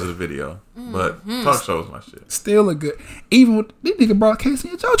think said, it's because of the video, but Talk Show is my shit. Still a good. Even with this nigga brought Casey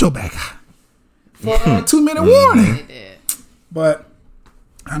and JoJo back for a 2-minute warning. But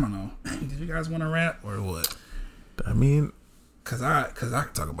I don't know. Did you guys want to rap or what? I mean, cause I can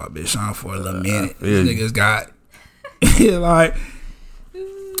talk about Big Sean for a little minute. These niggas got like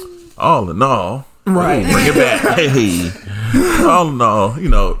all in all, right? Bring it back. Hey, all in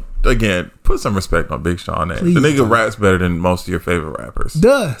all, again, put some respect on Big Sean. The nigga raps better than most of your favorite rappers.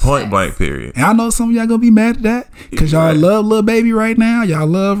 Does. Point blank, period. And I know some of y'all gonna be mad at that because y'all love Lil Baby right now. Y'all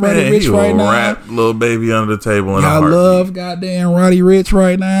love Roddy Rich right now. Rap Lil Baby under the table. Y'all love goddamn Roddy Rich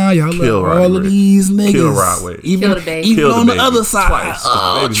right now. Y'all love all of these niggas. Kill Rod Wave. Even on the other side,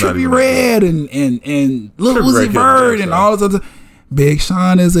 Trippie Redd and Lil Uzi Vert and all this other. Big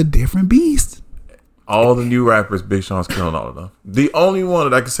Sean is a different beast. All the new rappers, Big Sean's killing all of them. The only one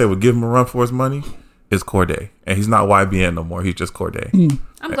that I can say would give him a run for his money is Cordae. And he's not YBN no more. He's just Cordae.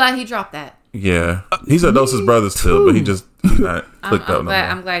 I'm glad he dropped that. Yeah. He's a Doses brother still, but he's not clicked up no more.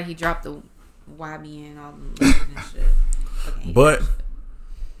 I'm glad he dropped the YB and all them and shit. Okay, but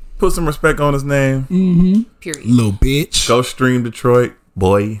put some respect on his name. Mm-hmm. Period. Little bitch. Go stream Detroit,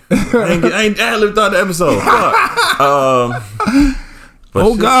 boy. I ain't lived out the episode.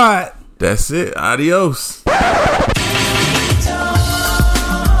 Fuck. God. That's it. Adios.